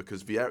team,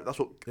 because Vieira, that's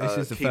what This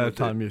is the Keane third would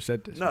do. time you've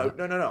said this. No.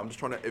 man. I'm just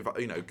trying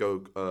to,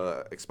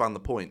 go expand the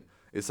point.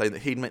 Is saying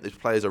that he'd make the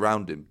players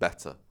around him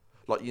better.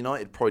 Like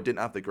United probably didn't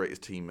have the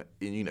greatest team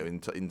in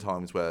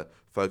times where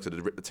Ferguson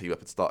had ripped the team up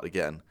and started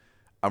again,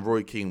 and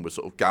Roy Keane would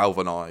sort of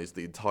galvanise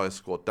the entire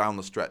squad down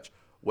the stretch.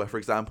 Where, for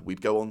example,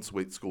 we'd go on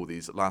to score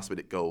these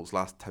last-minute goals,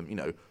 last 10,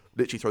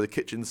 literally throw the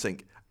kitchen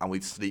sink, and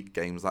we'd sneak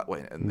games that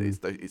way. And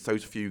it's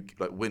those few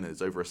like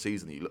winners over a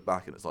season that you look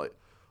back and it's like,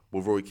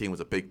 well, Roy Keane was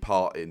a big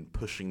part in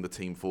pushing the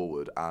team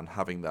forward and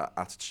having that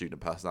attitude and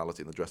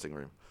personality in the dressing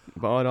room.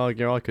 But I'd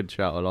argue I could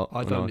shout a lot.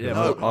 I and don't. argue. Yeah,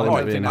 No, but I I wouldn't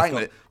don't be think in that's it.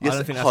 got. Yes, I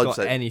don't think that's 100%.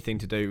 got anything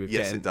to do with.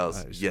 Yes, getting it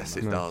does. votes. Yes,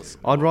 it No. does.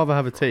 I'd rather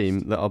have a team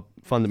that are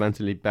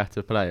fundamentally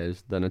better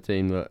players than a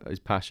team that is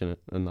passionate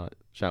and like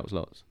shouts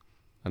lots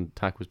and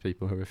tackles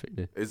people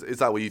horrifically. Is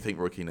that what you think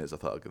Roy Keane is, a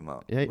thug in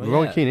that? Yeah, Well,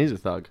 Roy yeah. Keane is a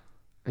thug.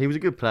 He was a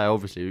good player,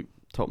 obviously,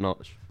 top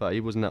notch, but he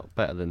wasn't that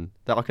better than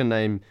that. I can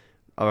name,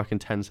 I reckon,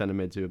 10 centre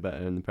mids who are better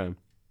in the Prem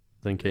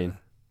than Keane.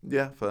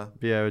 Yeah, fair.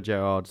 Vieira,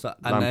 Gerrard, So,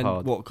 and then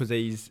Lampard. what? Because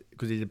he's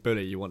a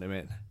bully. You want him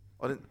in?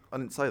 I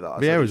didn't say that. I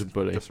said Vieira's a just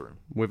bully. dressing room.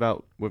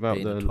 Without Being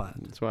the a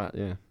twat. twat,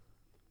 yeah.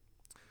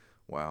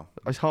 Wow.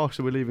 It's harsh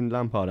that we're leaving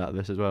Lampard out of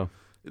this as well.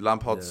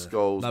 Lampard's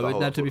goals. No, the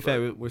whole to be football.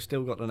 fair, we've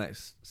still got the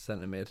next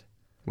centre mid.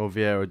 Well,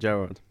 Vieira,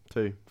 Gerrard,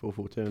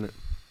 4-4-2, isn't it?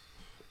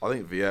 I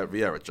think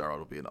Vieira Gerrard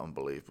will be an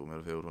unbelievable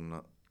midfield, wouldn't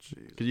it?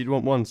 Jeez. Because you'd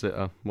want one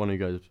sitter, one who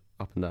goes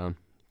up and down.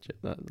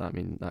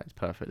 That's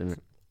perfect, isn't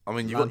it? I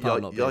mean, you've Lampard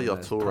got not being Yaya there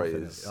is Toure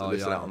confident. is Oh,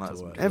 listed Yaya out on that.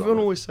 Toure. Everyone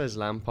always says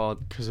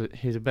Lampard because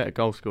he's a better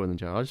goal scorer than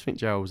Gerrard. I just think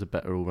Gerrard was a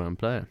better all-round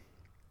player.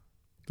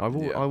 I've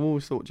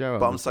always thought Gerrard.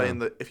 But I'm was saying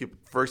that if you,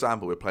 for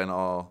example, we're playing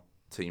our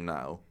team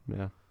now.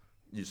 Yeah.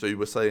 So you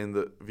were saying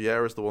that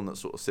Vieira's the one that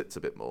sort of sits a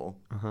bit more,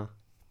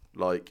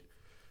 like,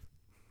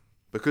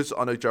 because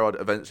I know Gerrard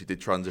eventually did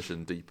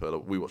transition deeper.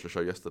 Like, we watched the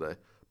show yesterday,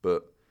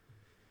 but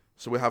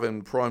so we're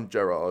having prime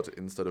Gerrard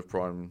instead of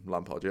prime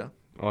Lampard, yeah?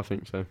 I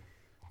think so.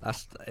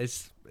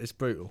 It's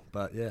brutal,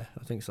 but yeah,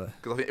 I think so.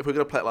 Because I think if we're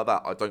going to play it like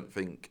that, I don't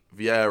think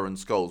Vieira and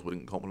Scholes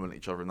wouldn't complement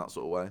each other in that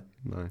sort of way.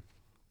 No.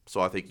 So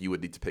I think you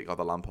would need to pick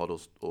either Lampard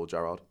or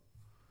Gerrard.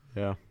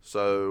 Yeah.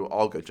 So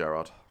I'll go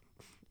Gerrard.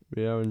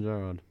 Vieira and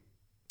Gerrard.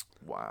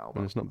 Wow.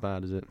 And it's not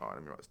bad, is it? All right,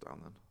 let me write this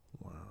down then.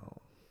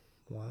 Wow.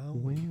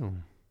 Wow.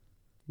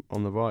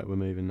 On the right, we're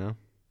moving now.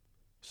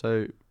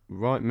 So,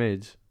 right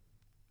mid,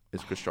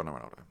 It's Cristiano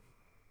Ronaldo.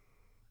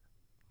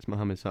 it's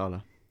Mohamed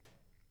Salah.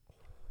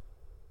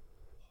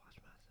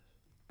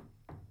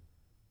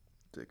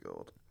 Dear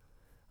God.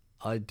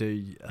 I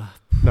do.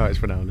 No, it's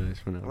Ronaldo. It's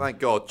Ronaldo. Thank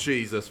God,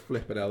 Jesus,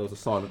 flipping out. There was a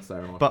silence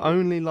there. But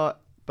only like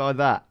by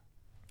that.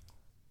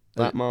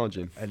 That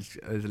margin.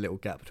 There's a little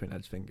gap between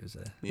Ed's fingers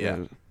there.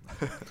 Yeah.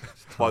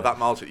 Well, that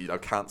margin you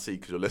can't see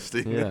because you're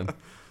listening. Yeah.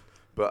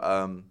 But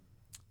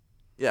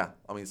yeah,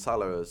 I mean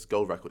Salah's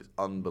goal record is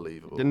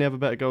unbelievable. Didn't he have a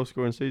better goal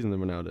scoring season than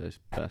Ronaldo's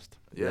best?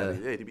 Yeah,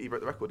 he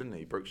broke the record, didn't he?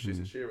 He broke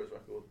Shearer's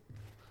record.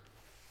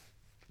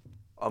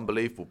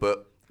 Unbelievable,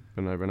 but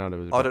No, Ronaldo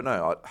was. I don't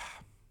know.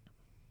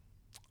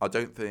 I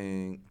don't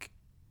think.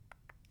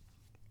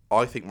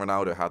 I think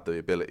Ronaldo had the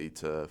ability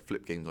to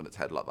flip games on its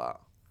head like that,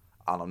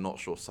 and I'm not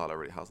sure Salah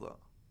really has that.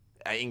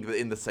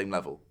 In the same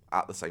level,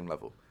 at the same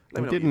level.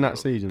 He did in that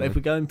season. But if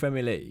we go in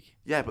Premier League,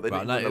 Yeah, but they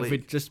right, didn't no, win the if we're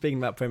league. just speaking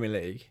about Premier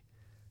League,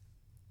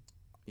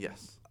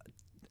 Yes,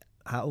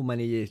 how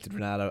many years did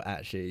Ronaldo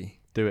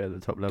actually do it at the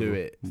top level. do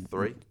it?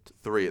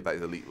 three at that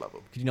is elite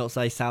level. Could you not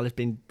say Salah's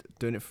been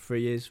doing it for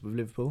 3 years with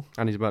Liverpool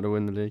And he's about to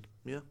win the league.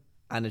 Yeah,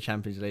 and the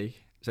Champions League?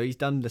 So he's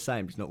done the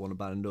same. He's not won a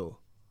Ballon d'Or.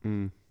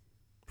 Mm.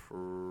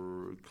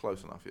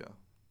 Close enough. Yeah,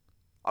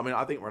 I mean,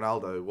 I think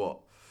Ronaldo. What?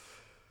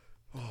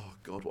 Oh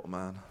God, what a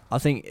man! I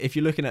think if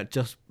you're looking at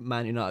just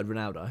Man United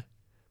Ronaldo,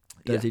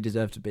 does Yeah. he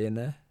deserve to be in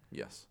there?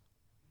 Yes.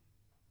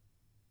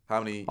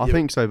 How many? I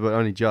think so, but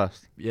only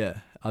just. Yeah,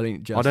 I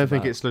think. Just I don't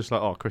think about. it's just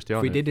like Cristiano.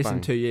 If we did this in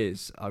bang. 2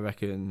 years, I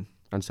reckon.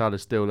 And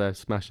Salah's still there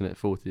smashing it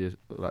 40 years,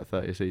 like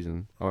 30 a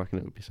season. I reckon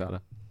it would be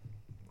Salah.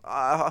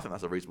 I think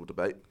that's a reasonable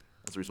debate.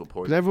 That's a reasonable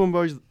point. Because everyone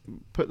always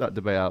put that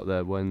debate out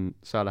there when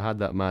Salah had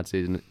that mad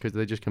season, because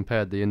they just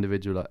compared the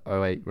individual like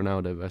 08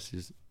 Ronaldo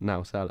versus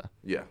now Salah,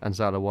 Yeah. and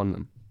Salah won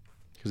them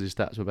because his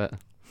stats were better.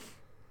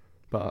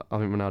 But I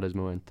think Ronaldo's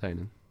more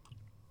entertaining.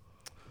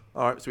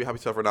 All right. So we're happy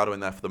to have Ronaldo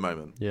in there for the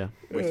moment. Yeah,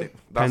 We think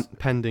that's.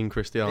 pending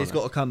Cristiano. He's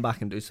got to come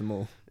back and do some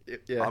more.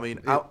 Yeah. I mean,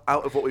 out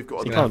of what we've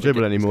got. He on can't the-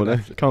 dribble anymore though.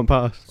 Can't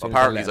pass. As soon as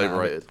Apparently they he's let him out of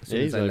overrated. it- As soon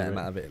as He's they let him overrated.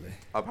 out of Italy.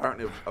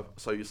 Apparently,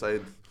 so you're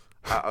saying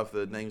out of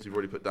the names we've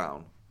already put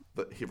down,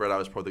 that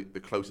Ronaldo is probably the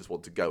closest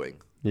one to going.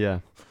 Yeah,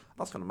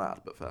 That's kind of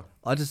mad, but fair.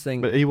 I just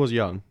think, but he was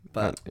young.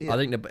 but yeah. I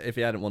think that if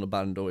he hadn't won a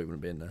Ballon d'Or, he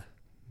wouldn't be in there.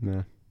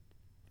 Yeah.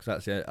 Because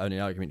that's the only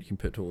argument you can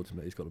put towards him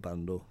that he's got a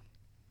Ballon d'Or.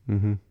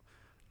 Mhm.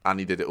 And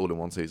he did it all in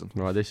one season.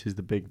 Right. This is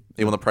the big.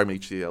 He won the Premier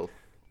League CL.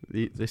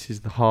 This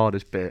is the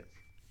hardest bit.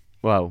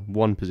 Well,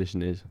 one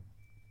position is.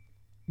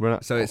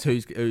 So it's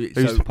who's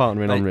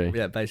partnering Henry?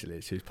 Yeah, basically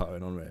it's who's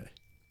partnering Henry.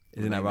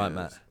 Isn't that right,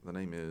 Matt? The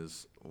name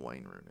is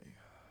Wayne Rooney.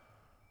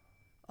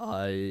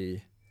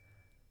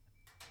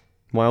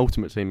 My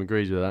ultimate team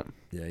agrees with that.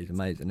 Yeah, he's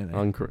amazing, isn't he?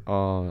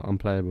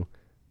 Unplayable.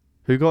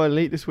 Who got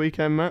elite this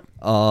weekend, Matt?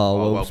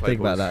 We'll well speak played,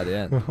 about boys. that at the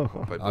end.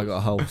 Well played, I got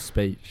a whole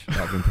speech that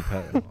I've been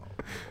preparing.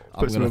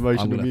 Put some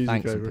emotional music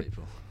thank some over it.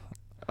 people.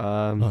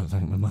 Um,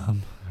 Thank my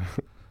mum.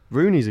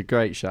 Rooney's a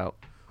great shout.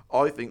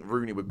 I think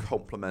Rooney would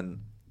complement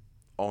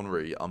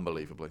Henry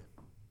unbelievably.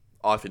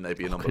 I think they'd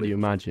be an Could you unbelievable.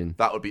 imagine?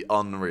 That would be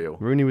unreal.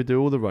 Rooney would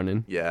do all the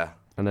running, Yeah.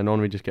 and then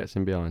Henry just gets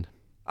in behind.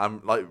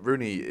 Like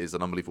Rooney is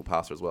an unbelievable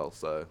passer as well.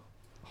 So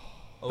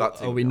that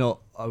team Are we not?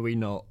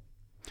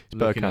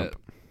 Looking Bergkamp.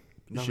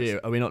 at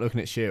Shearer? Are we not looking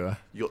at Shearer?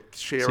 you got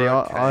Shearer, See,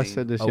 I Kane,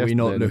 said this Are yesterday. we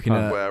not in the looking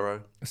pub. at-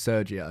 Aguero.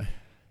 Sergio.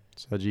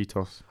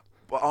 Sergitos?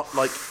 But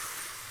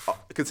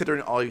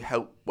considering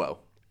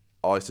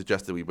I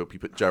suggested we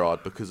put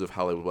Gerrard because of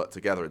how they would work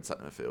together in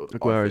centre midfield.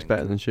 Aguero's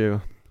better than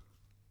Shearer.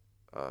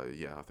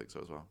 Yeah, I think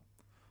so as well.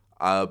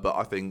 But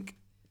I think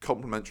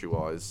complementary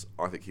wise,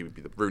 I think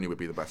Rooney would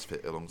be the best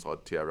fit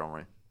alongside Thierry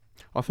Henry.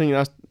 I think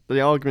that's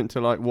the argument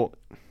to like what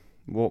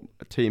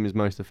team is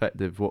most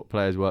effective, what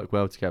players work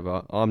well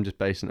together. I'm just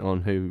basing it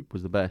on who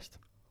was the best.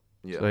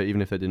 Yeah, So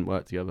even if they didn't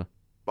work together.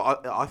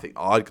 but I think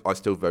I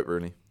still vote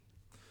Rooney.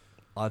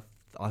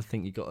 I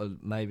think you got to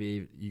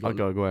maybe you I'd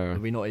got. go Aguero. Are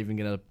we not even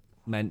going to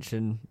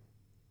mention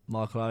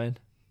Michael Owen,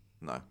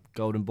 No,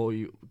 Golden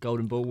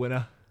Ball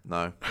winner?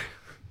 no,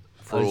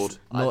 fraud.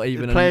 Not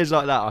even a- players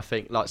like that, I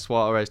think, like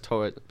Suarez,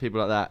 Torres, people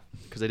like that,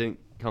 because they didn't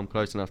come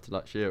close enough to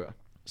like Shearer.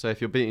 So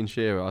if you're beating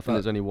Shearer, I think But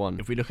there's only one.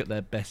 If we look at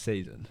their best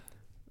season,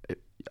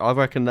 I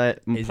reckon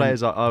Isn't-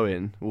 players like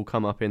Owen will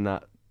come up in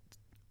that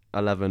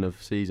 11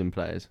 of season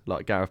players.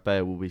 Like Gareth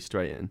Bale will be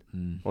straight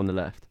in on the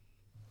left.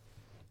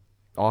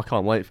 Oh, I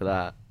can't wait for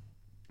that.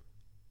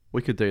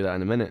 We could do that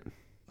in a minute.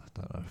 I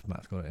don't know if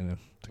Matt's got it in him.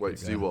 Wait,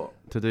 to do what?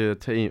 To do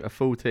a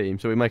full team.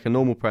 So we make a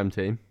normal Prem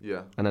team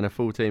Yeah, and then a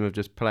full team of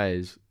just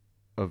players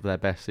of their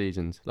best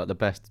seasons. Like the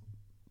best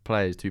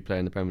players to play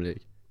in the Premier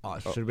League.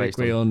 Should we based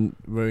agree on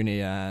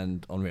Rooney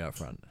and Henry up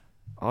front?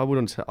 I'd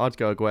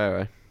go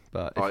Aguero,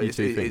 but if you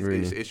two think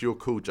Rooney. it's your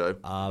call, Joe.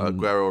 Um,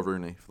 Aguero or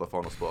Rooney for the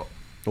final spot.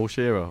 Or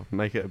Shearer.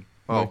 Make it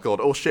Oh God,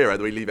 or Shearer.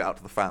 Do we leave it out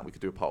to the fan? We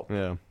could do a poll.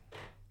 yeah.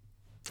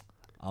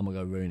 I'm gonna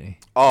go Rooney,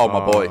 Oh my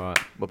boy, right.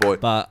 my boy.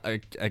 but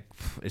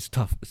it's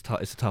tough.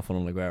 It's a tough one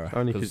on Aguero.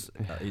 Only because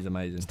he's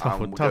amazing. Tough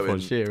we'll tough go on in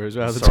Shearer as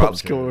well, the Sir top Alex.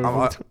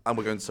 scorer. And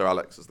we're going Sir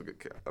Alex as the good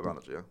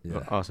manager. Yeah.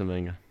 Yeah, Arsene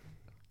Wenger.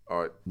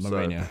 All right.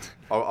 Mourinho.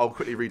 So I'll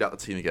quickly read out the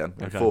team again.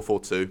 Okay.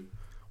 4-4-2.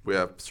 We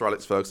have Sir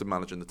Alex Ferguson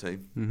managing the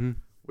team. Mm-hmm.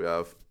 We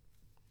have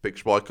Big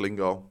Schmeichel in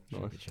goal.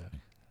 Nice.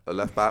 At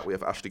left back, we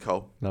have Ashley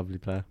Cole. Lovely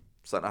player.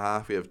 Centre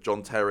half, we have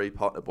John Terry,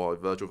 partnered by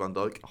Virgil van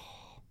Dijk.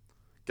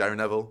 Gary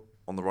Neville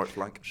on the right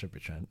flank. Should be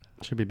Trent.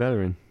 Should be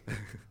Bellerin.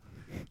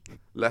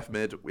 Left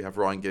mid, we have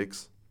Ryan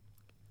Giggs.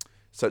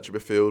 Central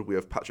midfield, we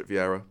have Patrick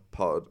Vieira,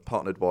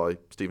 partnered by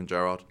Steven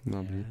Gerrard.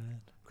 Lovely.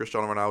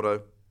 Cristiano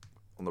Ronaldo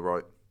on the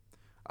right.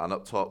 And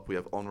up top, we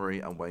have Henry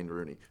and Wayne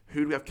Rooney.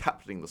 Who do we have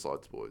captaining the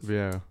sides, boys?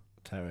 Vieira.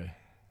 Terry.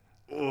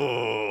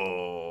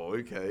 Oh,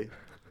 okay.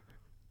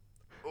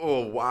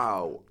 Oh,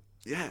 wow.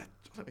 Yeah.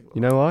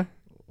 You know why?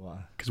 Why?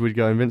 Because we'd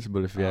go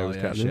invincible if Vieira was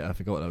yeah, captain. shit, I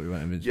forgot that we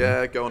went invincible.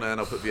 Yeah, go on then.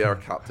 I'll put Vieira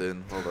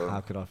captain. Hold on.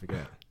 How could I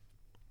forget?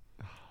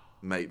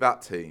 Mate,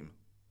 that team.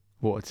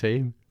 What a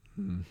team.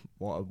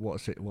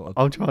 What's it? What?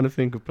 I'm trying to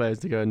think of players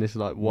to go in this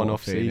like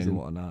one-off season.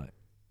 What a night.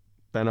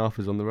 Ben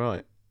Arthur's on the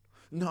right.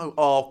 No.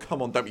 Oh,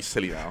 come on. Don't be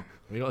silly now.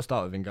 We got to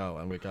start with in goal,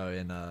 and we're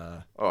going.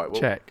 All right. Well,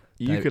 Check.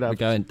 You could We're have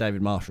going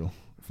David Marshall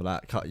for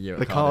that year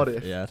The at Cardiff.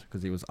 Cardiff. Yeah,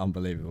 because he was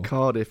unbelievable.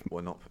 Cardiff.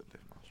 we're not putting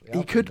Dave Marshall. Yeah,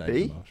 I'll could put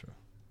David be. Marshall.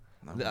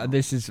 No, we're not.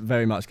 This is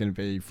very much going to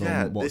be from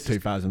Yeah, this is-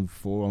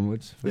 2004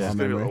 onwards. From This my is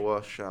going to be memory. the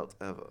worst shout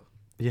ever.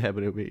 Yeah,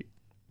 but it'll be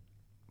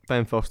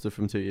Ben Foster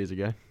from 2 years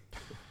ago.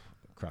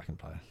 Cracking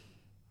player.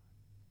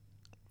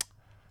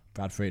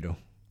 Brad Friedel.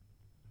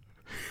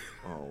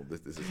 Oh,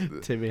 this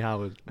Timmy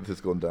Howard. has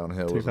gone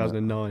downhill. hasn't it?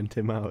 2009,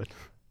 Tim Howard.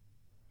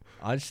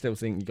 I still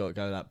think you got to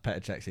go to that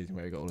Petr Cech season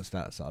where he got all the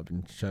stats that I've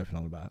been chirping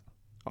on about.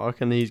 I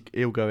reckon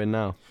he'll go in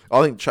now.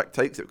 I think Czech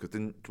takes it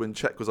because when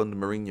Czech was under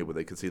Mourinho, where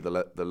they could see the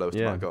lowest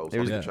Yeah, amount of goals, it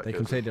was- I Yeah, think Czech they goes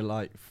conceded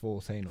like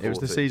 14. It was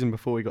the 40. season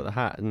before he got the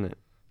hat, isn't it?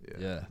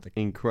 in. Yeah, the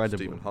Incredible.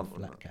 Stephen Hunt,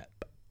 wasn't flat it?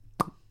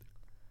 cap.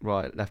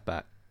 Right, left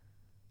back.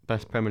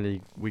 Best Premier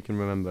League we can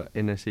remember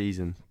in a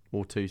season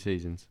or 2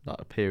 seasons,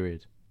 like a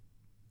period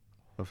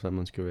of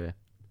someone's career.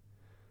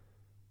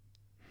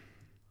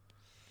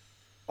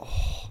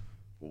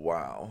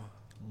 Wow,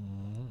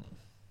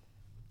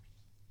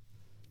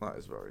 that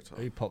is very tough.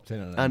 Who popped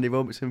in at them? Andy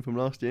Robertson from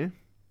last year.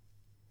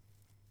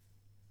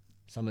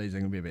 Some of these are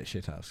going to be a bit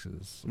shithouse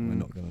because we're Mm.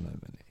 not going to know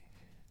many.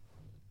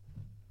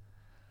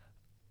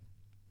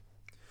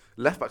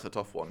 Left back's a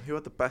tough one. Who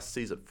had the best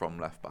season from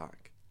left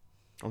back?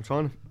 I'm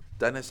trying to.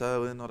 Dennis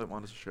Irwin. I don't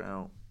mind us a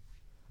shout.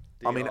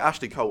 I mean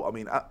Ashley Cole. I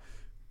mean,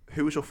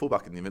 who was your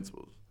fullback in the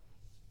Invincibles?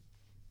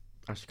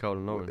 Ashley Cole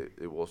and Lauren.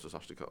 It was just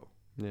Ashley Cole.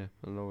 Yeah,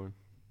 and Lauren.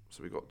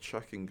 So we got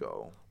Czech in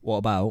goal. What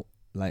about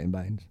Leighton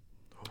Baines?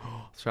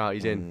 So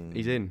he's in.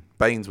 He's in.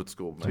 Baines would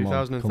score. Mate. Come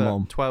on,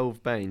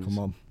 2012 Baines Come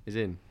on. is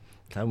in.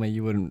 Tell me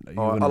you wouldn't.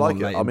 You I wouldn't like want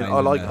it. I Leighton mean, Baines I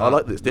in like. there. I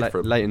like that it's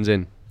different. Leighton's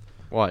in.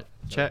 Right,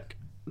 check.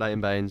 Leighton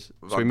Baines.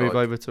 So we Van move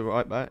Dijk. over to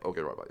right back.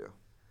 Okay, right back.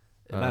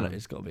 Yeah.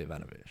 It's got to be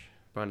Ivanovic.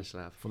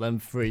 Branislav. For them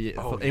 3 years.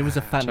 Oh, He was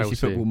a yeah. fantasy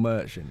Chelsea. football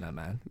merchant, that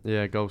man.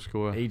 Yeah, goal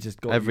scorer. He just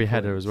got Every you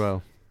header points. as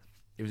well.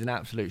 He was an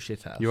absolute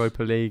shithouse.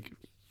 Europa League.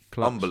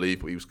 Clutch.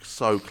 Unbelievable. He was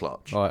so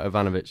clutch. Right,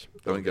 Ivanovic.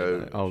 Then we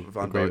go. I'll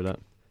Van agree with Dijk. that.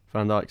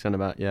 Van Dijk, centre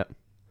back. Yeah.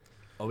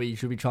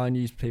 Should we try and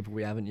use people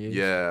we haven't used?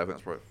 Yeah, I think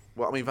that's right.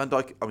 Well, I mean, Van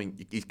Dijk. I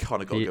mean, he's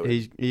kind of got to go.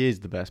 He is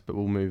the best, but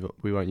we'll move.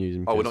 We won't use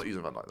him. Oh, we're 'cause- not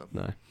using Van Dijk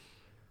then.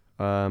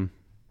 No.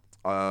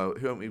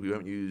 Who haven't we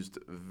haven't used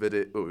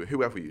Vidic. Oh,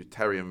 who have we used?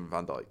 Terry and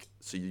Van Dijk.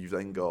 So you've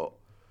then got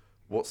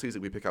what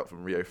season we pick out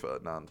from Rio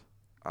Ferdinand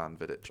and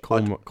Vidic.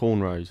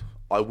 Cornrows.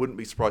 I wouldn't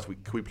be surprised.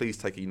 Could we please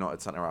take a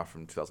United centre half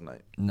from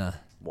 2008? Nah.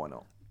 Why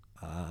not?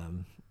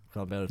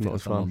 I'll be able to Not think of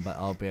as someone. fun.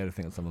 I'll be able to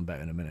think of someone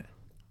better in a minute.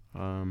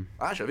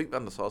 Actually, I think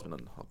Van der Sar's been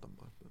hard done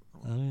by.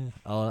 Oh yeah.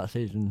 Oh, that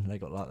season they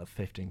got like the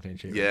 15 clean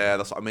sheets. Yeah,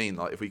 that's what I mean.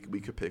 Like if we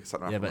could pick a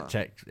centre half. Yeah, from but that.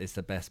 Czech is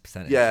the best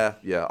percentage. Yeah,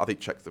 I think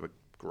Czech's the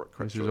correct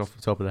This choice. was off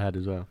the top of the head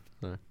as well.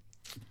 So.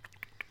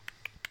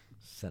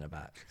 Centre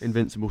back.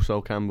 Invincible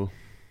Sol Campbell.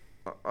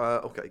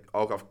 Okay,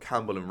 I'll go for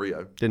Campbell and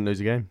Rio. Didn't lose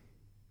a game.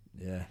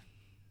 Yeah.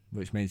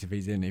 Which means if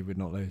he's in, he would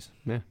not lose.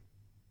 Brilliant.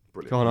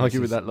 Can't Which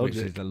argue with is- that which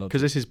is logic. the logic.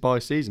 Because this is by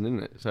season, isn't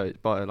it? So it's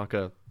by like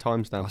a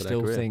timestamp I for their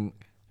still career.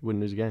 think.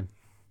 Wouldn't lose a game.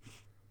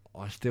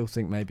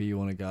 Maybe you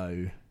want to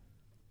go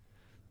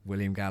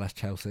William Gallas,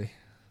 Chelsea.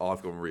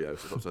 I've gone Rio,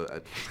 so it's up to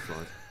Ed to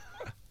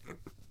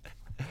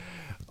decide.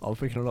 I'm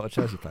thinking a lot of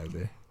Chelsea players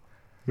here.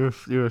 You're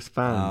a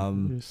fan. You're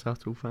Um, a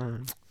subtle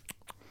fan.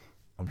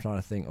 I'm trying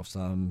to think of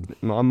some.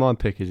 My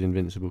pick is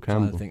Invincible Trying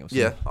to Campbell. think of some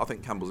Yeah, I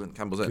think Campbell's in.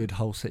 Campbell's in. good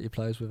Hull City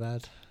players we've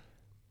had.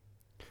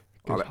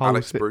 Good Hull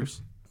Alex City-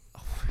 Bruce.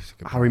 He's a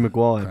good Harry player.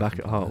 Maguire Cracking back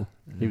at player. Hull.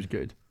 He was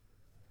good.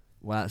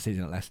 Well, that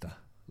season at Leicester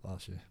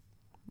last year.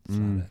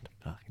 Mm.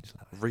 Fucking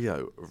slap it.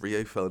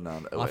 Rio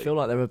Ferdinand. I feel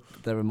like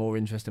there are more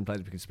interesting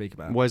players we can speak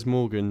about. Wes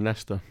Morgan,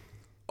 Leicester.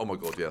 Oh my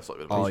god, yeah, it's like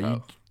a bit Oh, of a you,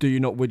 shout. do you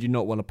not? Would you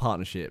not want a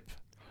partnership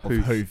of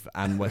Hoof. Hoof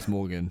and Wes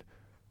Morgan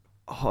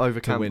Oh, over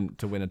to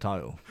win a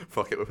title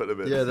Fuck it, we'll put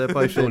them in. Yeah, they're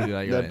both in. Surely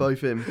they go They're in.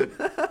 both in.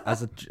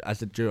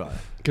 as a duo?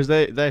 Because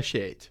they're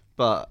shit.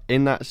 But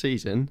in that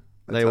season,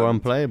 they were turned.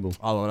 unplayable.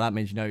 Oh, well, that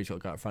means you know you've got to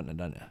go up front then,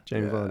 don't you?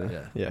 James Yeah. Vardy.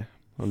 Yeah. Yeah,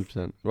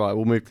 100%. Right,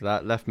 we'll move to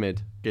that. Left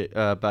mid. Get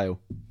Bale.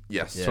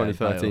 Yes. Yeah.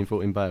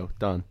 2013-14 Bale.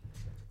 Done.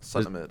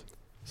 Centre mid.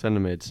 Centre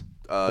mids.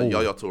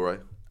 Yaya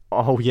Toure.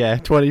 Oh, yeah.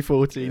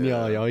 2014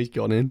 Yeah. Yaya. He's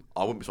gone in.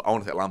 I wouldn't be. I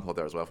want to take Lampard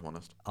there as well, if I'm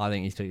honest. I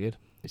think he's too good.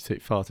 He's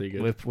far too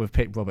good. We've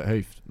picked Robert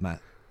Hoof,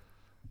 Matt.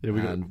 Yeah, we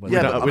and don't, when- we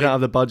Yeah, don't, but I we don't mean-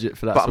 have the budget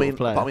for that But sort of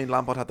player. I mean,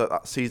 Lampard had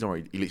that season where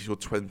he literally scored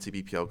 20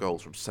 BPL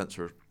goals from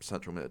central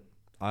mid.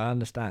 I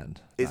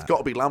understand. It's that. got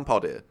to be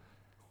Lampard here.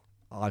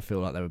 I feel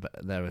like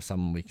there are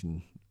some we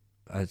can.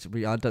 I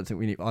don't think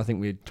we need. I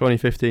think we'd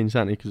 2015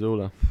 Santi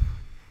Cazorla.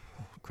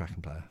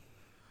 cracking player.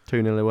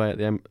 2-0 away at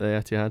the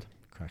Etihad.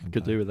 Cracking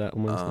Could player. do with that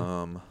on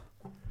Wednesday.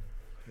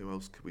 Who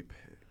else could we pick?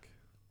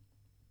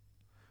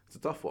 It's a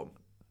tough one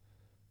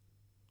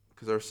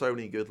because there are so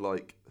many good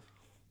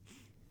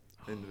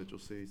individual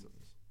seasons.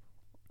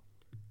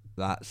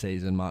 That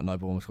season, Mark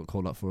Noble almost got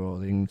called up for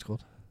the England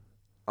squad.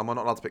 Am I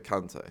not allowed to pick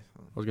Kante? I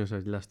was going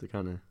to say Leicester,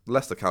 can't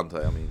Leicester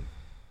Kante. I mean,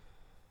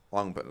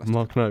 I'm putting Leicester.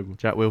 Mark Noble,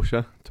 Jack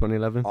Wilshere,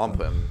 2011. I'm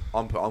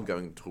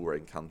going Toure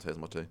and Kante as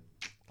my two.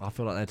 I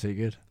feel like they're too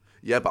good.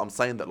 Yeah, but I'm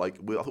saying that I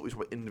thought we were talking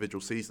about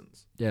individual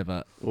seasons. Yeah,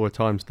 but Or a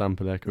timestamp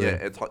of their career.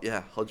 Yeah, it's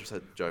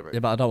 100% Joe. yeah,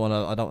 but I don't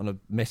want to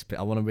miss.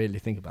 I want to really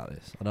think about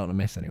this. I don't want to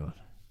miss anyone.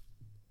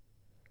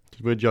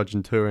 Because we're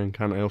judging Toure and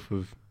Kante off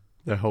of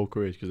their whole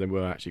careers because they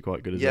were actually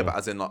quite good as well. Yeah, but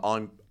as in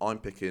I'm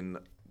picking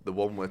the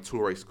one where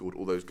Toure scored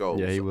all those goals.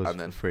 Yeah, he was and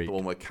then a freak. the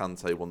one where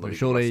Kante won the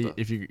But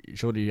league.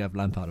 surely you have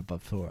Lampard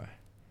above Toure.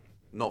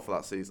 Not for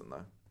that season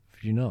though.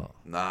 Did you not?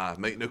 Nah,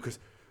 mate, no, because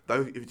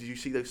did you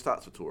see those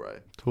stats for Toure?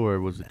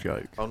 Toure was a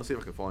joke. I want to see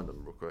if I can find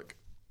them real quick.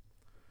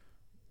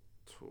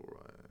 Toure.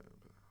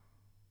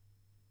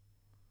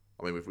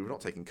 I mean, we've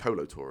not taken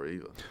Colo Toure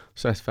either.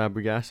 Cesc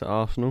Fabregas at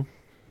Arsenal.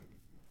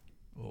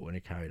 Or when he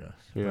carried us,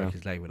 Yeah. broke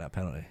his leg with that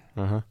penalty.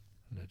 Uh-huh.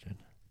 Legend.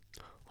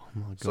 Oh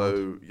my god.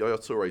 So Yaya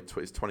Toure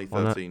is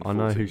 2013. I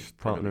know 14 whose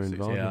partner Premier League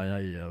in season. Vardy. Yeah, I know.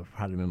 Yeah, I've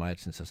had him in my head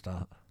since the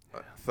start.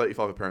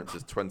 35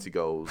 appearances, 20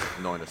 goals,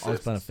 9 assists. I was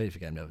playing a FIFA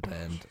game the other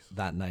day, and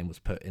that name was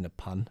put in a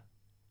pun.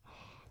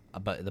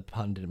 But the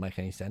pun didn't make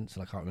any sense,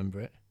 and I can't remember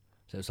it.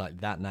 So it's like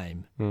that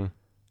name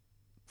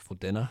for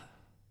dinner,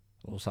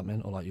 or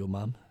something, or like your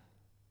mum.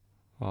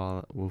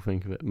 Oh, we'll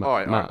think of it. All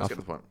right, Matt, let's get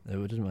to the point.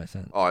 It doesn't make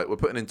sense. All right, we're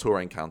putting in Toure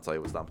and Kante.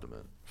 We're stamping them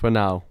in. for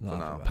now, No, for I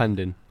now. feel bad.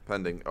 pending.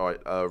 Pending. All right,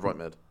 right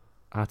mid.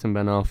 Hatton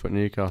Ben Arfa at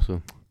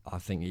Newcastle. I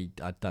don't think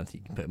you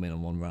can put him in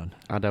on one run.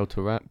 Adel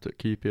Tarabt at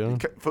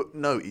QPR.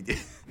 No,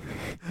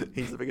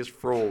 he's the biggest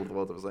fraud the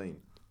world has ever seen.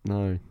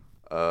 No.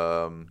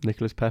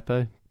 Nicolas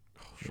Pepe.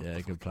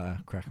 Yeah, good player,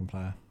 cracking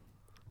player.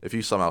 If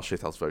you somehow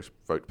shithouse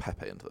vote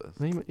Pepe into this.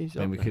 He's, I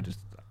mean, up we there. could just,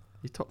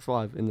 He's top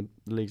 5 in the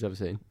leagues I've ever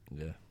seen.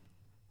 yeah.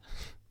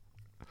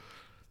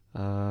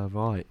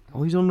 Right.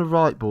 Oh, he's on the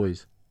right,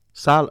 boys.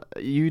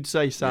 You'd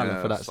say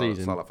Salah for that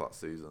season, Salah for that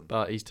season.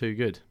 but he's too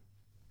good.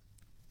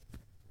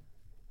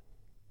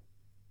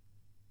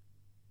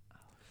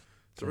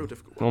 It's a real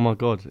difficult Oh one. my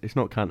god, it's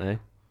not Kante.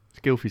 It's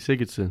Gylfi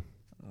Sigurdsson.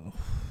 Oh,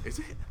 Is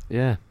it?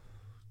 Yeah,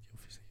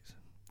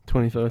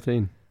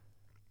 2013.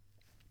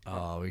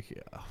 All right,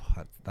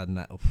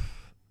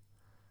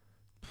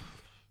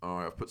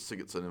 I've put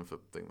Sigurdsson in for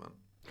thing, man.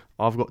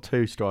 I've got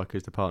 2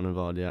 strikers to partner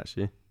Vardy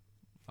actually.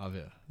 Oh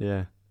yeah.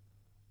 Yeah,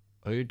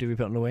 Who do we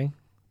put on the wing?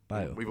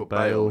 Bale. We've got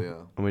Bale. Bale,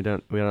 yeah. and we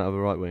don't have a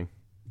right wing.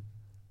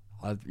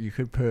 You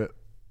could put.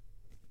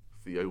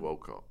 Theo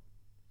Walcott.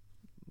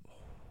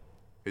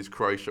 Is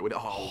Croatia when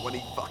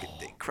he fucking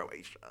did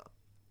Croatia.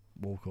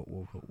 Walcott.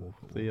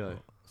 Theo.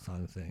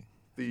 Same thing.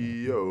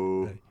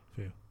 Theo. Hey,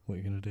 Theo, what are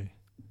you gonna do?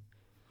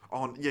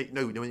 Oh yeah,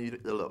 no.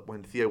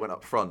 When Theo went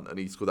up front and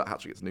he scored that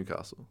hat trick against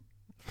Newcastle.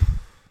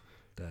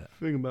 The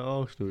thing about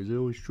Arsenal is they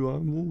always try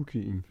and walk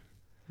in.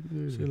 See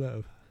you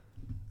later.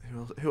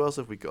 Who else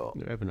have we got?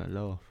 They're having a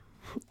laugh.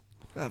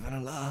 Having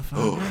a laugh.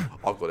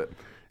 I've got it.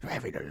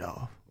 Having a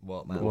laugh.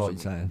 What man? What? What are you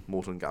saying?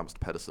 Morton Gamst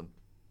Pedersen.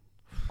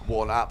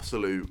 What an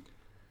absolute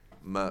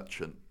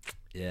merchant.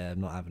 Yeah, I'm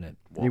not having it.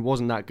 He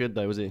wasn't that good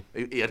though, was he?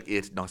 He had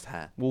nice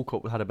hair.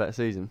 Walcott had a better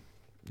season.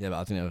 Yeah, but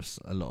I think there was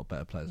a lot of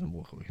better players than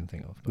Walker we can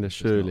think of. But Yeah, it's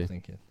just not surely.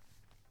 thinking.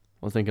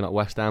 I was thinking like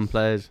West Ham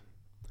players.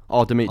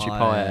 Oh, Dimitri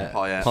Payet.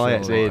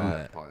 Payet's in.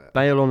 Payet.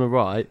 Bale on the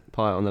right,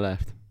 Payet on the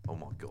left. Oh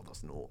my god,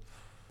 that's naught.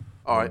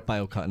 All right.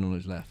 Bale cutting on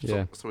his left.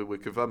 Yeah. So we're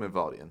confirming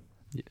Vardy in.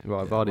 Yeah,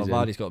 right, Yeah, Vardy's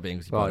well, in. Vardy's got to be in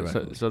because he's Right, by the so,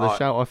 record. so the Alright.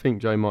 shout I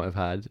think Joe might have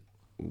had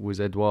was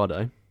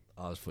Eduardo.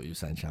 I just thought you were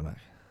saying Chamak.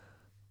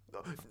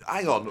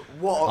 Hang on,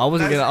 what? I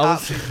wasn't There's gonna- I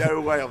was- absolutely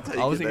no way I'm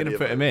taking I wasn't any going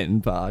to of put him it. in,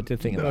 but I did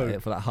think about No.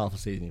 it for that half a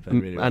season. He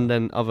played really well. And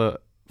then other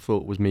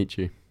thought was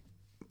Michu.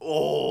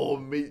 Oh,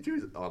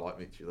 Michu. I like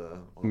Michu there.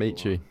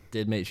 Michu.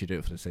 Did Michu do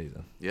it for the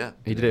season? Yeah.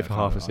 He did Yeah, it for I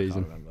half a can't- I can't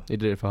season. remember. He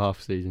did it for half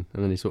a season,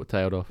 and then he sort of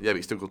tailed off. Yeah, but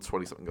he still got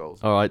 20-something goals.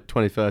 All right,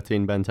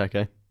 2013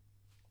 Benteke.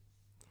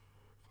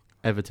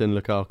 Everton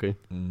Lukaku.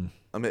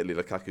 Admittedly,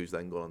 Lukaku's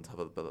then gone on to have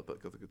other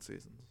good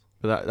seasons.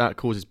 But that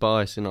causes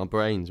bias in our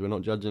brains. We're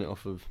not judging it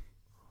off of...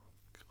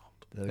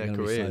 There are Their going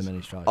to be careers. so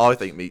many strikers. I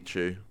think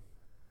Michu.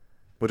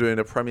 We're doing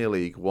a Premier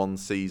League one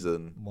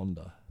season,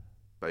 Wonder.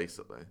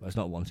 basically. Well, it's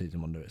not one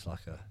season wonder. It's like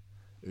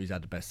who's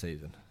had the best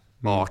season.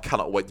 Oh, I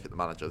cannot wait to hit the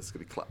manager. This is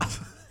going to be class.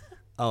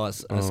 Oh,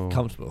 it's Oh.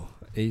 comfortable,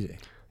 easy.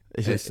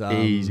 It's It's,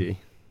 easy.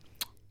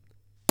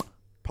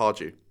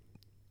 Pardew.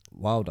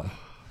 Wilder,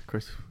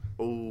 Chris...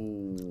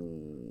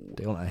 Ooh.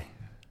 Deontay.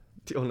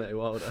 Deontay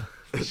Wilder.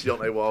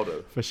 Deontay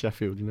Wilder. For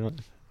Sheffield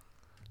United.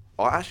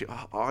 I want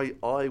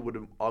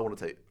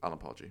to take Alan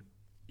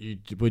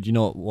Would you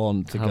not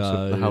want to The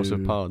go House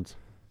of Pards.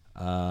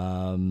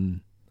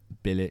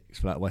 Billix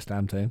for that West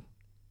Ham team.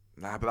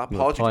 Nah, but that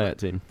Not Pardew Payet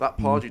team. that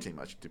Pardew team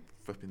actually did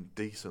flipping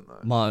decent though.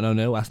 Martin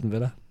O'Neill, Aston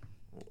Villa.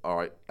 All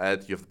right,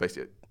 Ed, you have to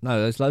basically. No,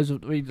 there's loads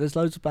of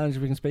managers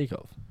we can speak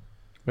of.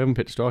 We haven't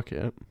picked a striker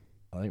yet.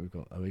 I think we've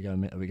got. Are we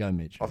going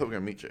Mitch? I thought we were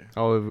going to meet you.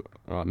 Oh,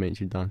 all right, means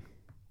you're done.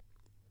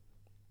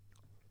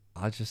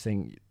 I just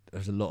think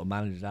there's a lot of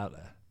managers out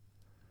there.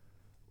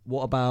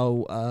 What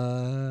about?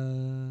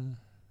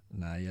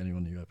 Nah, you only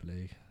won the Europa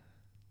League.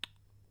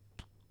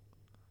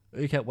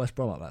 Who kept West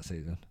Brom up that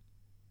season?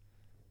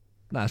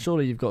 Nah,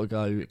 surely you've got to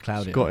go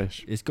Claudio.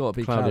 Scottish. It's got to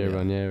be Claudio Claudio.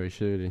 Ranieri,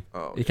 surely.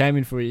 Oh, He came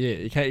in for a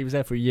year. He was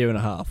there for a year and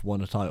a half,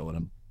 won a title,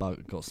 and then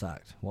got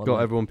sacked. Why Got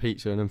not? everyone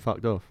pizza and then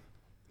fucked off.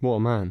 What a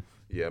man.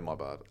 yeah, my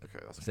bad.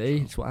 Okay, that's See,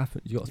 it's what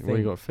happened. You got to What you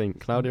think. got to think?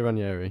 Claudio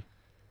Ranieri.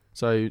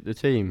 So the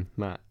team,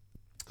 Matt.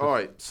 All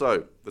right,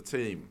 so the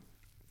team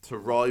to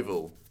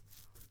rival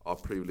our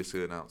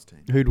previously announced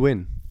team. Who'd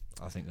win?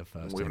 I think the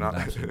first We've team now-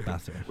 was absolute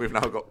batter. We've now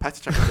got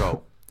Petr Cech in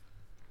goal,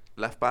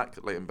 left back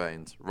Leighton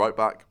Baines, right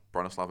back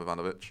Branislav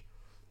Ivanovic.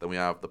 Then we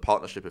have the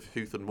partnership of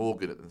Huth and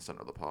Morgan in the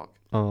centre of the park.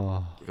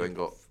 Oh, We've then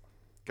got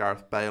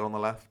Gareth Bale on the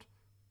left.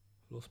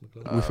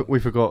 we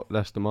forgot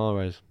Leicester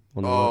Mahrez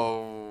on the right.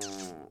 Oh,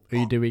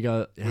 Who do we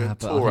go? We Yeah, had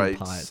but Toure, I think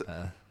Payet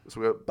there.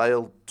 so we got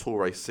Bale,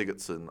 Toure,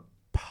 Sigurdsson,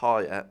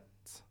 Payet,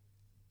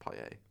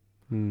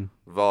 Hmm.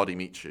 Vardy,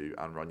 Michu,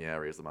 and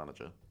Ranieri as the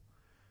manager.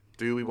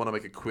 Do we want to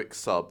make a quick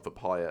sub for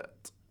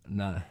Payet?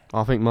 No,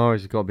 I think Mahrez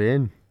has got to be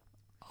in.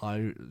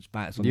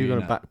 Matt's on You're you going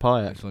now. to back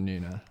Payet. It's on you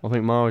now. I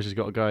think Mahrez has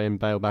got to go in,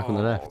 Bale back on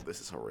the left.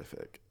 This is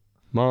horrific.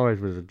 Mahrez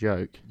was a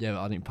joke Yeah,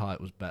 but I think Payet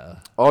was better.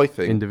 I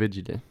think.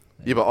 individually.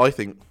 Yeah, but I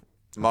think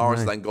Mahrez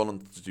has know. then gone on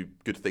to do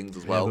good things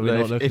as Yeah, well. but we're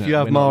not If, looking if at- you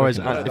have we're not Mahrez,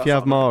 looking at and, that. if you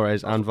have That's not-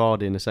 Mahrez and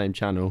Vardy in the same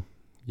channel,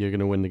 you're going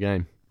to win the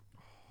game.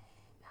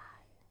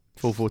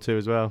 4-4-2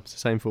 as well. It's the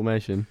same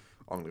formation.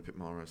 I'm going to pick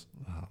Mahrez.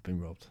 Oh, I've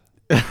been robbed.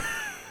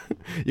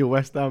 Your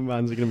West Ham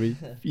fans are going to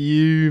be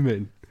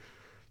fuming.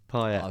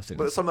 Payet. I've seen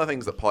But it. some of the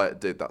things that Payet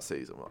did that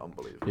season were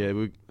unbelievable.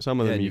 Yeah, some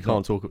of Yeah, them and you you've can't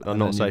not- talk. Are and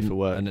not then safe you- for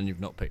work. And then you've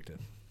not picked him.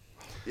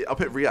 Yeah, I'll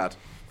pick Riyadh.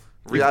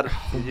 Riyadh.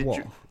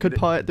 What? Could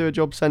Payet do a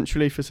job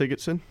centrally for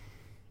Sigurdsson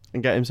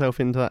and get himself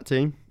into that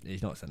team?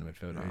 He's not centre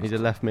midfielder. No. He's a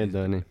left mid,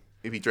 isn't he?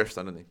 If he drifts,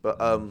 then, isn't he? But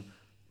do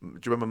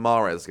you remember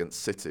Mahrez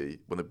against City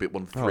when they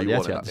won 3-1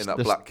 yes, yeah. in that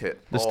The- black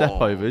kit? The step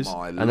overs,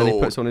 my and then he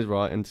lord. puts on his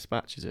right and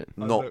dispatches it.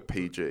 Not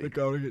PG.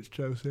 goal against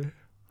Chelsea.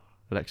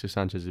 Alexis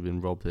Sanchez has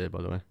been robbed here,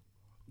 by the way.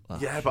 Oh,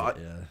 Yeah, shit, but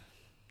yeah.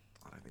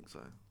 I don't think so.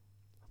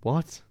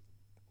 What?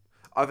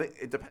 I think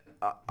it depends.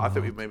 I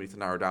think we maybe need to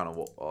narrow down on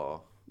what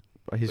our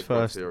His the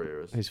first,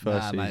 criteria is. his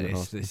first Nah, season. mate, at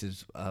Arsenal. this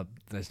is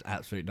there's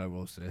absolutely no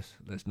rules to this.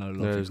 There's no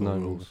logical There is no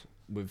rules. rules.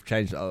 We've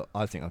changed.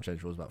 I think I've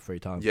changed rules about 3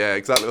 times. Yeah,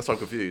 exactly. That's why I'm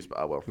confused.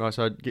 But well. Right,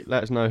 so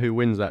let us know who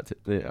wins that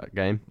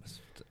game. It's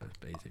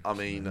easy. I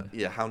mean,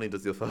 yeah. How many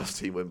does your first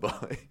team win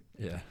by?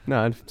 yeah.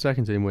 No,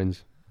 second team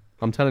wins.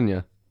 I'm telling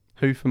you,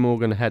 Huth and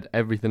Morgan head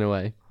everything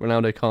away.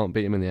 Ronaldo can't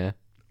beat him in the air.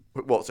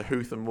 What? So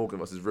Huth and Morgan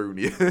versus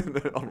Rooney?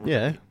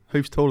 Yeah,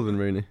 Huth's taller than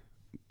Rooney.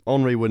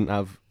 Henry wouldn't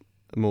have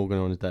Morgan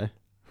on his day.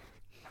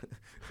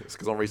 It's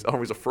because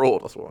Henry's a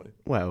fraud. That's why.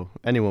 Well,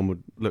 anyone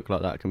would look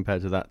like that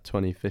compared to that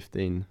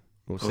 2015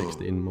 or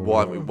 16.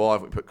 Morgan. Why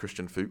have we put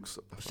Christian Fuchs?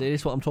 See,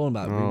 this is what I'm talking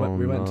about. Oh,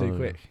 we went too no.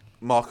 quick.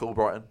 Mark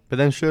Albrighton. But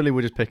then surely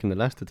we're just picking the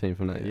Leicester team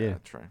from that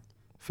year. True.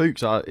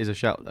 Fuchs is a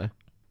shout though.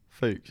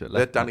 Fuchs at They're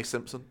left. Danny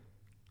Simpson.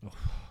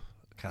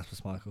 Casper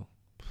Schmeichel.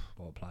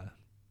 What a player.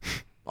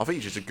 I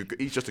think he's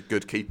just a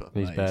good keeper.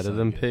 He's Mate, better so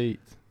than good. Pete.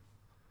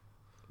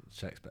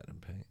 Czech's better than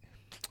Pete.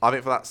 I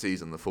think for that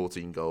season, the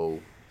 14 goal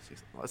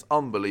season, it's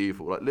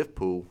unbelievable. Like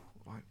Liverpool,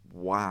 like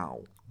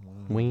wow,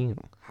 Wow.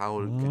 how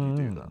can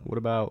you do that? What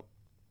about?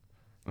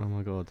 Oh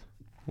my God,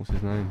 what's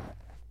his name?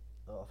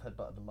 Oh, I've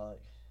headbutted the mic.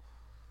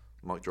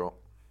 Mic drop.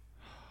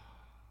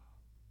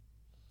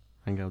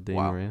 Angel Di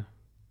Wow. Maria.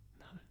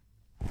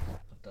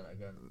 I've done it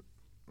again.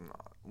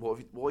 What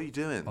are you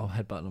doing? Oh,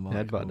 headbutt the mic.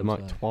 Headbutt the What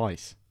mic was that?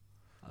 twice.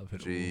 I've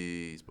hit the wall.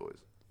 Jeez, boys.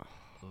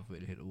 I've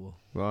really hit the wall.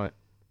 Right.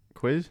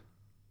 Quiz.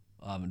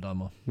 I haven't done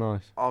one.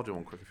 Nice. I'll do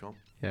one quick if you want.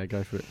 Yeah,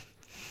 go for it.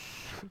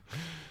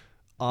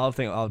 I'll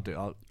think I'll do.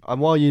 I'll And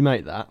while you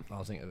make that,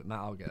 think of it. Matt,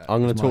 I'll get it. I'm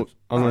gonna It's talk.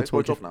 I'm No, gonna it's my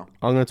talk. You, job now.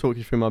 I'm gonna talk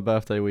you through my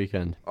birthday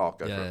weekend. Oh,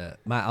 go Yeah, for it. yeah.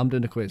 Matt, I'm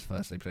doing the quiz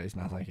firstly, please.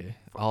 No, thank you.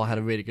 Oh, I had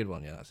a really good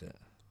one. Yeah, that's it.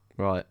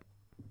 Right.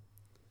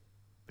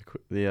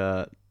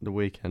 The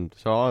weekend.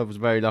 So I was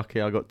very lucky.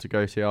 I got to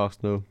go see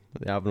Arsenal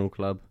at the Avenel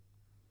Club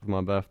for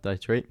my birthday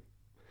treat.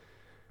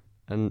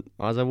 And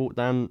as I walked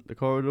down the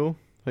corridor,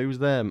 who was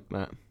there,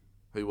 Matt?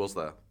 It Who was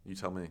there? You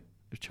tell me.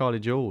 was Charlie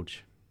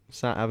George,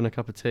 sat having a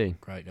cup of tea.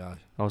 Great guy.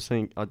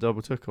 I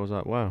double took. I was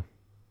like, wow,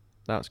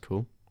 that's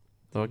cool.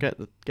 So I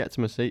get to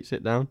my seat,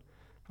 sit down,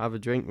 have a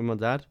drink with my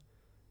dad,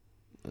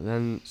 and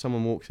then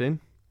someone walks in,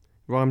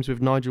 rhymes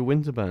with Nigel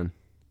Winterburn.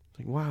 I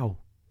think, wow,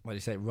 Why do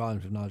you say it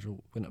rhymes with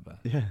Nigel Winterburn?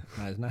 yeah,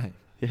 That's his name.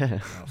 yeah,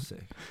 Oh,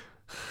 sick.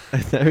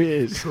 there he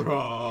is.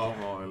 Oh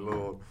my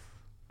lord.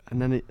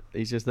 And then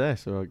he's just there,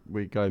 so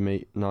we go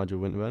meet Nigel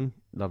Winterburn,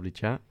 lovely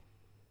chat,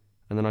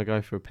 and then I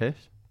go for a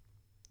piss,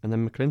 and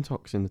then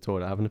McClintock's in the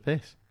toilet having a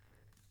piss.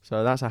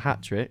 So that's a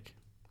hat trick.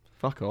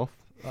 Fuck off.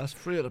 That's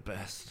three of the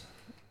best.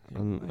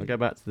 And I go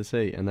back to the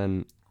seat, and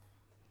then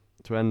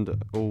to end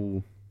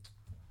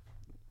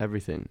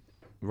everything,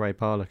 Ray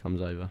Parlour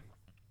comes over,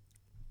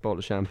 bottle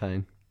of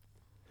champagne.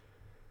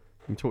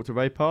 And talked to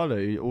Ray Parlour,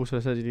 who also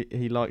said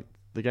he liked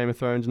the Game of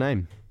Thrones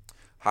name.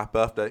 Happy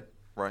birthday,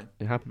 Ray.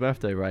 Yeah, happy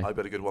birthday, Ray. I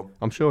bet a good one.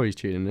 I'm sure he's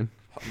tuning in.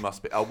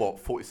 Must be. Oh, what?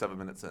 47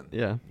 minutes in.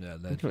 Yeah. Yeah,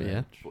 ledge, Oh, yeah.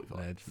 ledge, 45.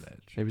 ledge.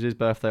 It was his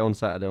birthday on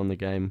Saturday on the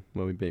game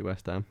where we beat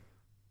West Ham.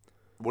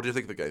 What do you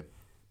think of the game?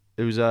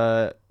 It was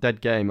a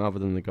dead game other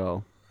than the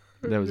goal.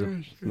 There was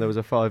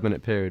a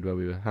 5-minute period where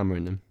we were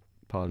hammering them,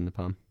 pardon the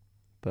pun.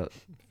 But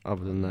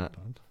other than that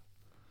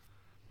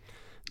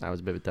was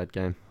a bit of a dead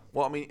game.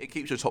 Well, I mean, it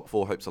keeps your top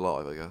 4 hopes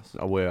alive, I guess.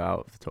 Oh, we're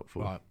out of the top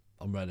 4. Right,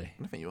 I'm ready.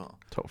 I think you are.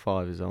 Top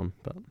 5 is on,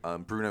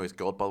 but Bruno is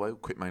God, by the way.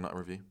 Quick Man United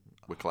review.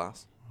 We're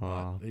class.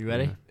 Are you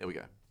ready? yeah. Here we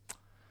go.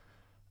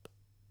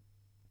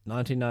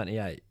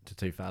 1998 to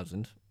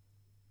 2000,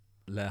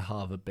 Le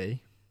Havre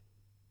B,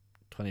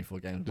 24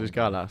 games. Just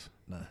Gallas.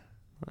 No.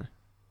 No.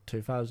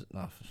 2000.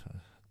 No.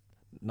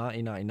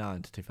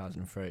 1999 to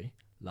 2003,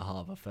 Le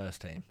Havre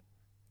first team,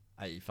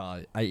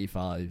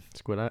 85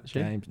 Squid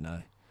actually. games.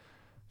 No,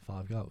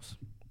 5 goals.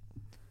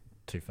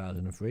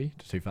 2003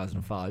 to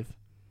 2005,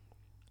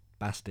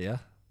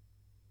 Bastia,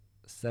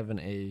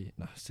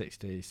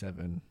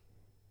 67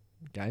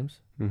 games,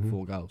 Mhm.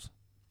 4 goals.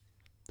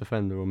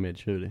 Defender or mid,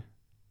 surely.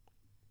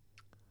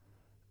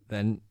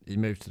 Then he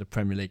moved to the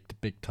Premier League to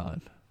big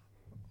time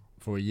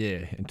for a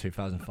year in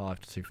 2005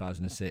 to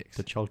 2006.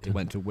 To He Charlton.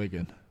 went to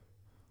Wigan.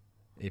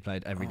 He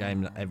played every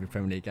game, every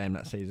Premier League game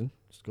that season,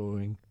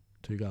 scoring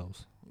 2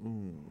 goals.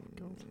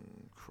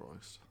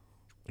 Christ.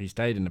 He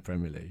stayed in the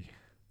Premier League.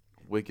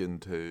 Wigan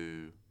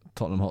to...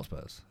 Tottenham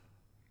Hotspurs.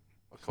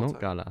 Not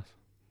Gallas.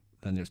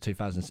 Then it was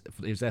 2000.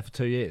 He was there for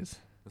 2 years.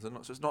 Is it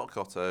not? So it's not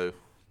Cotto.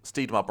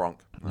 Steedmar Bronk.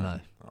 No.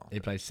 Oh, He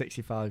played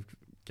 65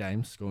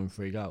 games, scoring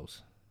 3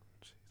 goals.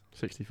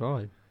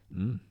 65.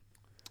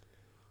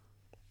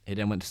 He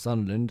then went to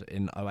Sunderland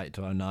in 08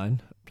 to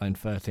 09, playing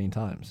 13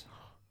 times.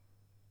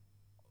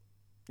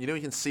 You know,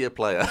 you can see a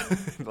player.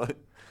 Like,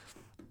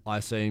 I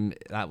assume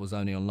that was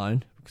only on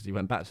loan because he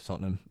went back to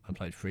Tottenham and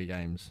played 3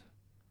 games.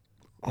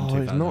 in Oh,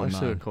 it's not a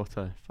 2009.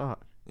 Siricotto.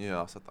 Fuck.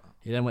 yeah, I said that.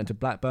 He then went to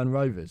Blackburn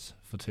Rovers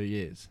for 2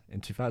 years.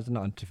 In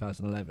 2009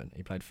 2011,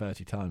 he played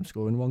 30 times,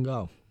 scoring 1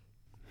 goal.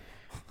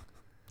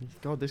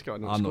 God, this guy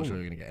knows. I'm not sure we're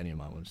going to get any of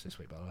my ones this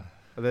week, by the way.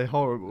 Are they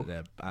horrible?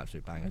 They're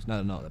absolute bangers. No,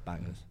 they're not. They're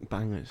bangers.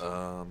 Bangers.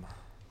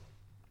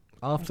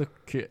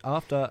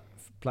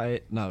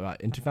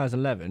 In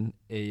 2011,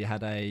 he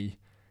had a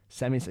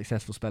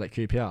semi-successful spell at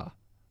QPR,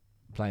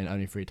 playing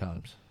only 3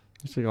 times.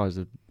 This guy's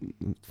a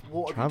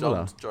What have traveller.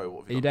 you done, Joe?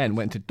 What have you He done? then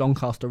went to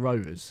Doncaster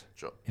Rovers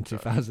Joe, in Joe,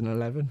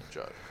 2011,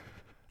 Joe.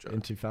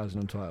 in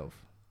 2012.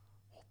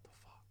 What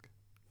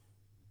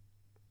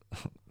the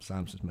fuck?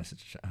 Sam's just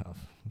messaged chat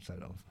off. Set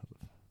it off.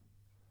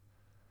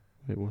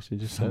 Wait, what's he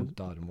just Someone said?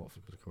 died in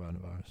Watford because of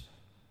coronavirus.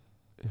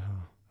 Yeah.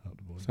 Help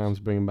the boys. Sam's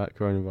bringing back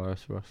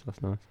coronavirus for us.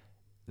 That's nice.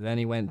 Then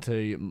he went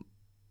to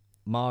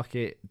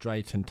Market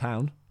Drayton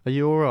Town, Are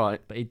you all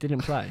right? but he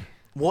didn't play.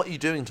 What are you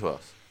doing to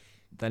us?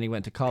 Then he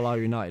went to Carlisle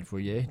United for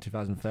a year,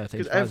 2013,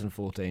 'Cause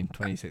 2014,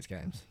 26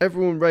 games.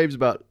 Everyone raves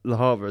about Le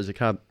Havre as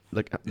the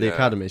Yeah.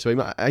 academy,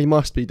 so he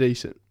must be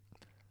decent.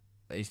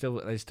 There's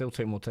still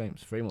 3 more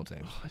teams.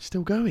 It's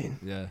still going.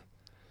 Yeah.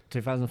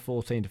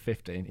 2014 to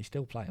 15, he's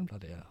still playing,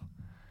 bloody hell.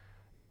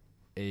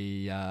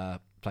 He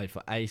played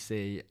for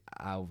AC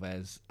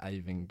Alves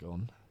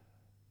Avignon.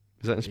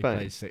 Is that in He Spain?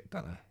 played 6,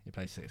 don't know. He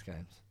played 6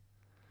 games.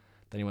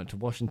 Then he went to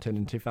Washington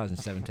in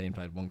 2017,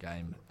 played 1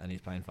 game, and he's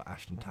playing for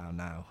Ashton Town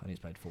now, and he's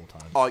played 4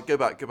 times. All right, go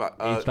back.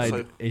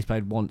 He's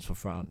played once for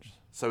France.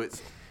 So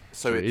it's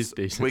it is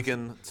decent.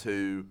 Wigan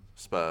to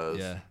Spurs.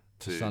 Yeah.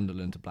 To To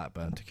Sunderland, to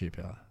Blackburn, to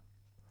QPR.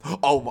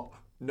 oh my.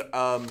 No,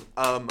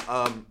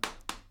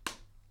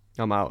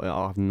 I'm out.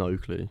 I have no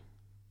clue.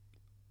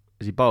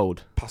 Is he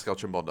bold? Pascal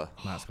Chimbonda.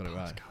 Matt's got it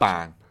right.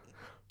 Bang.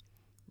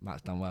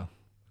 Matt's done well.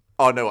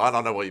 Oh no, I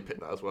don't know why you picked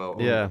that as well.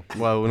 Yeah.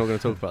 Well, we're not going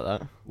to talk about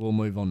that. We'll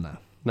move on now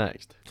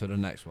Next. to the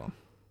next one.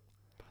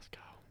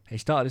 Pascal. He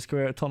started his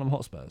career at Tottenham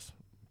Hotspurs.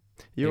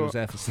 He was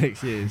there for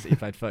 6 years. He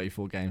played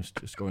 34 games,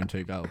 scoring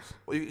 2 goals.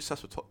 What are you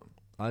obsessed with Tottenham?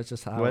 I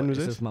just When was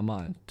it's this? just my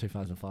mind.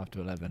 2005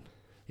 to 11.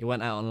 He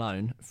went out on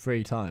loan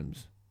 3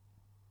 times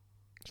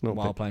It's not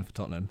while big. playing for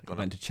Tottenham. He Got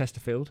went to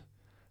Chesterfield,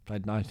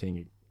 played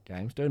 19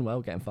 games, doing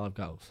well, getting 5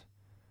 goals.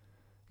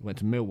 He went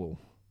to Millwall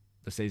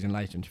the season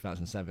later in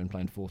 2007,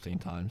 playing 14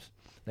 times.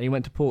 Then he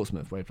went to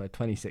Portsmouth, where he played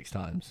 26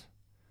 times.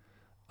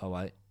 Oh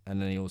wait,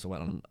 and then he also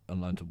went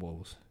on loan to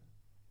Wolves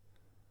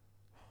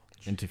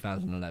in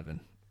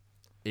 2011.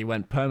 He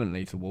went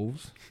permanently to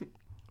Wolves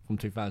from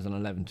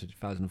 2011 to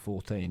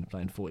 2014,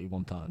 playing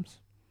 41 times.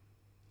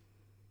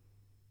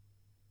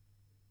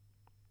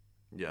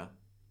 Yeah.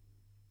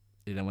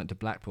 He then went to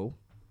Blackpool,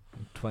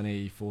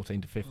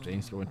 2014 to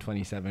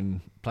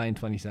 15, playing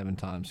 27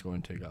 times,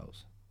 scoring 2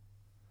 goals.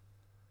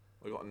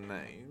 I got a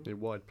name. A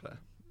wide player.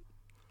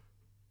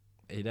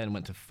 He then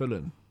went to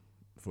Fulham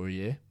for a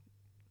year,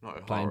 No,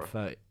 playing O'Hara.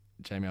 30.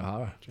 Jamie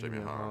O'Hara. Jamie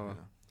O'Hara.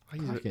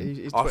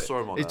 His I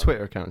saw him on his there.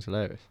 Twitter account's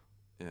hilarious.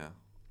 Yeah.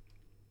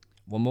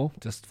 One more,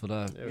 just for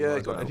the. Yeah,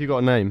 he got Have you got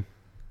a name?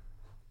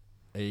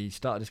 He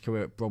started his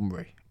career at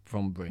Bromby,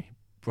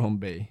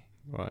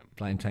 Right.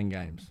 playing 10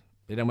 games.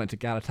 He then went to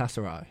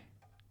Galatasaray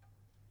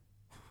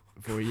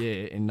for a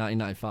year in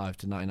 1995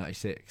 to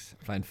 1996,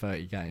 playing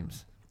 30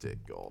 games. Dear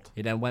God.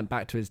 He then went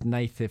back to his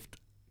native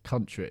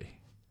country,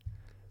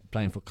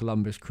 playing for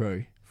Columbus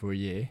Crew for a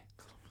year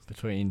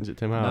between Is it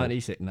Tim Howard?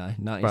 96. No,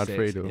 96.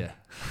 Friedel? Yeah.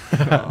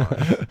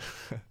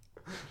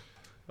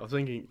 I was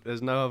thinking,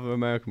 there's no other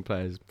American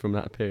players from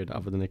that period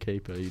other than a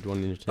keeper you'd want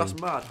in your team. That's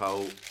mad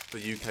how the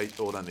UK,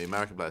 or then the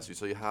American players,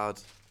 so you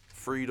had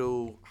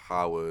Friedel,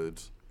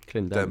 Howard,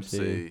 Clint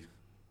Dempsey.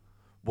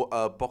 What,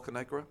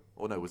 Bocanegra?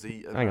 Or no, was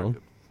he American? Hang on.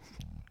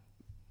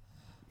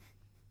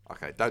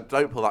 Okay,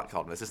 don't pull that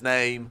card on us. His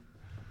name,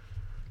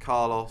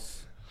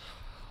 Carlos.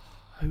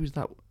 Who was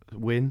that?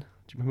 Win? Do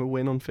you remember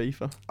Win on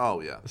FIFA? Oh,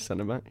 yeah. The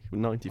centre back with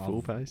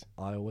 94 pace.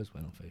 I always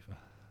win on FIFA.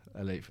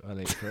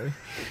 Elite 3.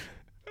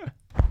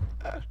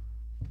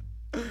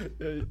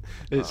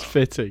 It's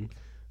fitting.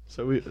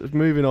 So we're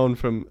moving on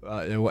from.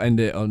 We'll end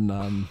it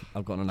on.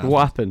 I've got an announcement.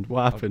 What happened?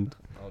 What happened?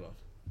 Hold on.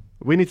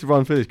 We need to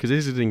run through this because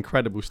this is an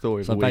incredible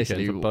story So of the weekend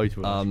basically, for both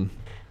of us.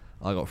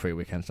 I got 3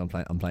 weekends. So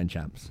I'm playing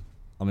champs.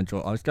 I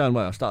was going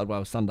well. I started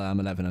well Sunday. I'm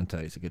 11-2.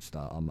 It's a good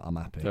start. I'm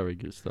happy. Very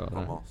good start.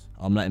 there. Vamos.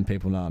 I'm letting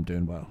people know I'm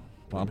doing well,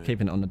 but I'm Yeah.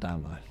 keeping it on the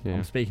down low. Yeah.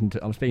 I'm speaking to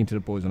the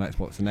boys on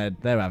Xbox, and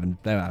they're having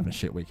a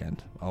shit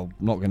weekend. I'm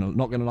not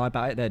gonna lie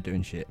about it. They're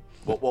doing shit.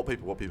 What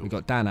people? We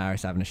got Dan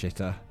Harris having a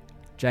shitter.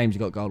 James, you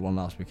got gold one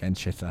last weekend,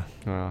 shitter.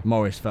 Ah.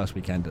 Morris first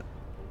weekend,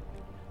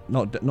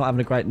 not having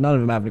a great. None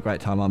of them having a great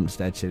time. I'm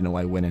instead sitting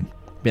away winning,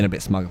 being a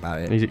bit smug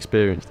about it. He's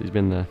experienced. He's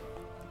been there.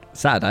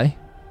 Saturday,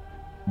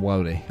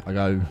 worldy. I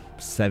go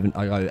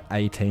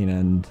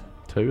 18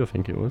 2, I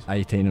think it was.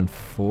 and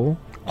 4.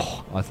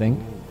 I think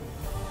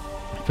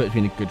puts me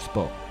in a good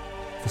spot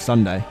for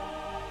Sunday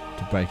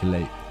to break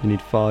elite. You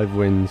need 5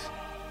 wins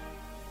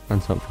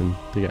and something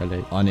to get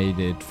elite. I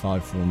needed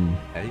 5 from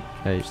 8.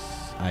 8.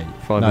 8.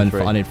 5 No, and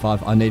 3. I needed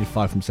 5. I needed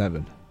 5 from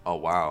 7 Oh,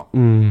 wow.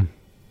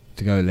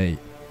 to go elite,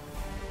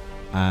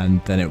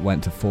 and then it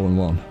went to 4 and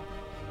 1.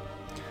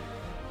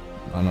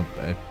 And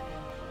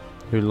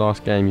Who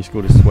last game you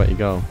scored a sweaty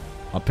goal?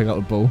 I pick up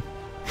the ball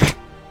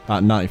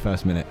about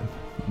 91st minute,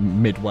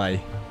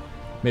 midway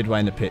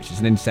in the pitch. It's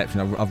an interception.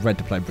 I've read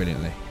the play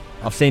brilliantly.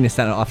 I've seen his.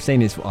 I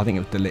think it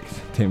was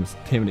Delict, team of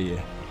the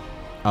year.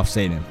 I've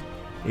seen him.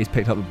 He's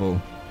picked up the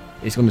ball.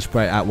 He's going to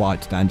spray it out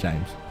wide to Dan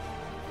James.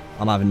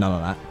 I'm having none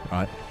of that,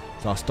 right?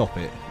 So I'll stop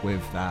it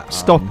with that.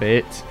 Stop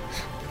it.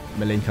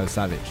 Milinko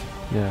Savic.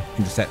 Yeah.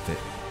 Intercept it.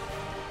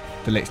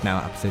 Delict's now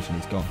out of position.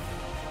 He's gone.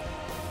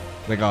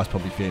 The guy's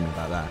probably fuming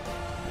about that.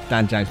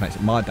 Dan James makes a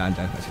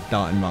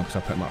darting run because I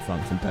put him up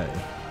front and dirty.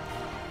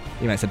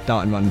 He makes a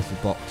darting run into the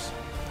box.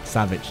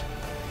 Savage.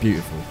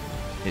 Beautiful.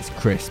 It's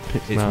crisp.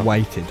 Picks him It's out.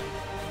 weighted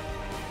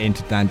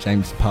into Dan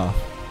James' path.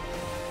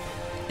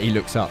 He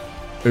looks up.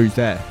 Who's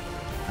there?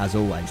 As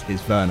always,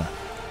 it's Werner.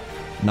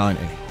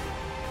 90.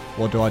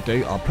 What do?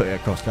 I'll put it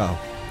across goal.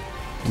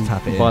 Just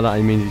tap it By in. that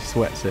he means he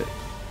sweats it.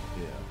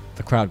 Yeah.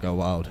 The crowd go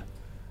wild.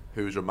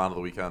 Who was your man of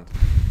the weekend?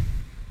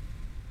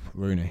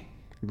 Rooney.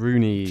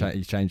 Rooney.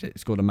 He's changed it. He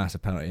scored a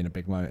massive penalty in a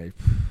big moment.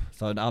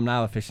 So I'm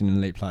now officially an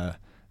elite player,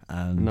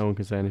 and No one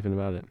can say anything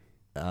about it.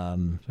 So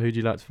who do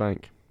you like to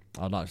thank?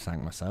 I'd like to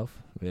thank myself,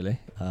 really.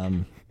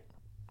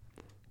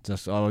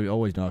 Just I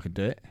always knew I could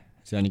do it.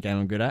 It's the only game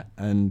I'm good at,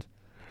 and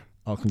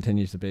I'll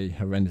continue to be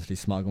horrendously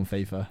smug on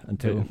FIFA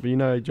until. But you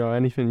know, Joe,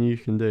 anything you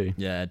can do,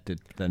 Yeah, it did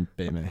then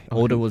beat me. I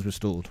Order can- was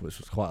restored, which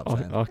was quite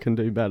upsetting. I can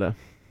do better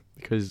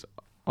because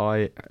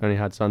I only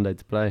had Sunday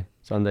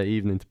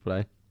evening to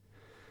play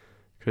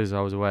because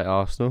I was away at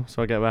Arsenal.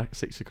 So I get back at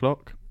 6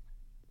 o'clock,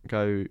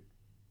 go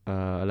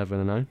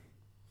 11-0,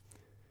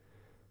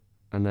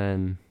 and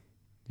then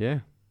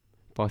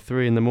by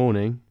 3 in the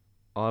morning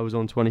I was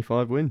on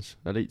 25 wins,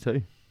 Elite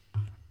 2.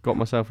 Got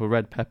myself a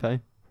red Pepe,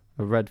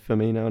 a red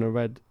Firmino, and a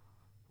red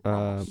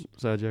Ramos.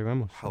 Sergio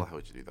Ramos. How the hell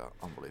did you do that?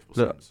 Unbelievable.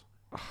 Look, Sims.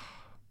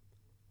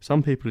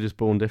 Some people are just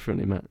born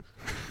differently, Matt.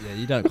 Yeah,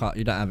 you don't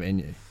have it in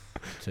you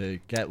to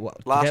get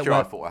what. Last to get year I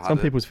where, thought I had Some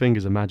it. people's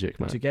fingers are magic,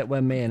 Matt. to get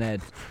where me and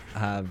Ed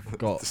have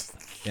got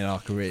in our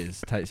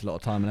careers takes a lot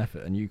of time and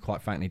effort, and you,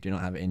 quite frankly, do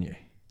not have it in you.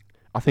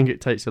 I think it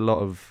takes a lot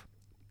of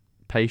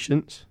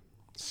patience,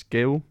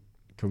 skill,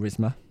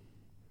 Charisma.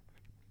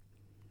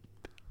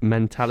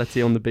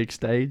 mentality on the big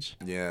stage.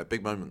 Yeah,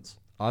 big moments.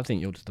 I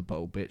think you're just a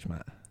bottle bitch,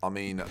 Matt. I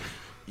mean,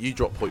 you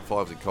dropped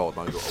 0.5s in COD,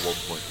 and I got a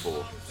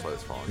 1.4, so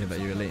it's fine. Yeah, but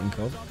you're elite in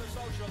COD.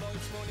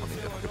 I mean,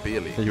 if I could be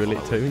elite. Are you I Elite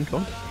would. 2 in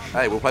COD?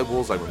 Hey, we'll play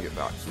Warzone when we get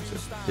back.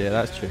 Yeah,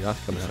 that's true.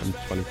 That's coming out in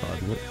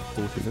 25 minutes,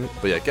 40 minutes.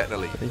 But yeah, getting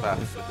elite. Yeah.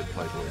 That's a good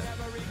play, boys.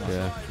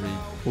 Yeah.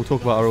 We'll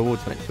talk about our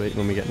awards next week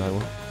when we get no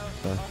one.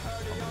 So.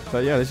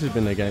 But yeah, this has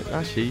been a game.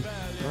 Actually,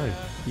 no,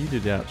 you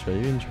did the outro,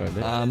 you intro it.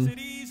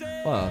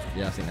 Well,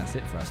 yeah, I think that's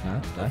it for us now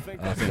today.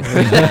 I think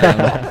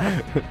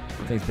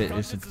it's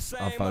been,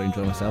 I've thoroughly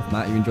enjoyed myself.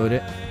 Matt, you enjoyed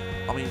it?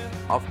 I mean,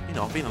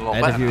 I've been a lot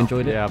Ed, better. have you now.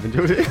 enjoyed it? Yeah, I've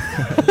enjoyed it.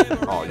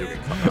 Oh, you're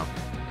getting cut now.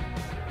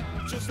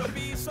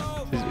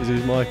 Is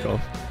his mic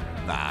off?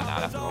 Nah,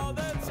 that's not.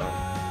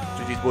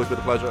 GG's boys, been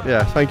a pleasure.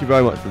 Yeah, thank you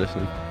very much for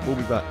listening. We'll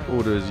be back,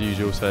 order as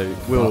usual, so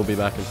Will will be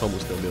back and Tom will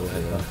still be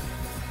away.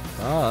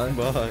 Bye.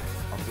 Bye.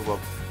 Have a good one.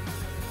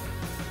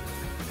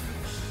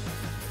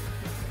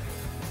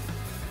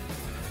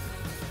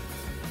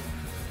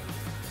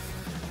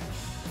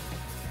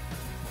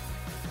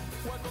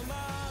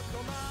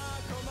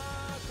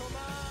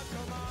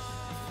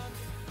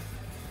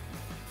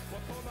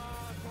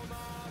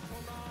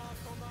 Come on.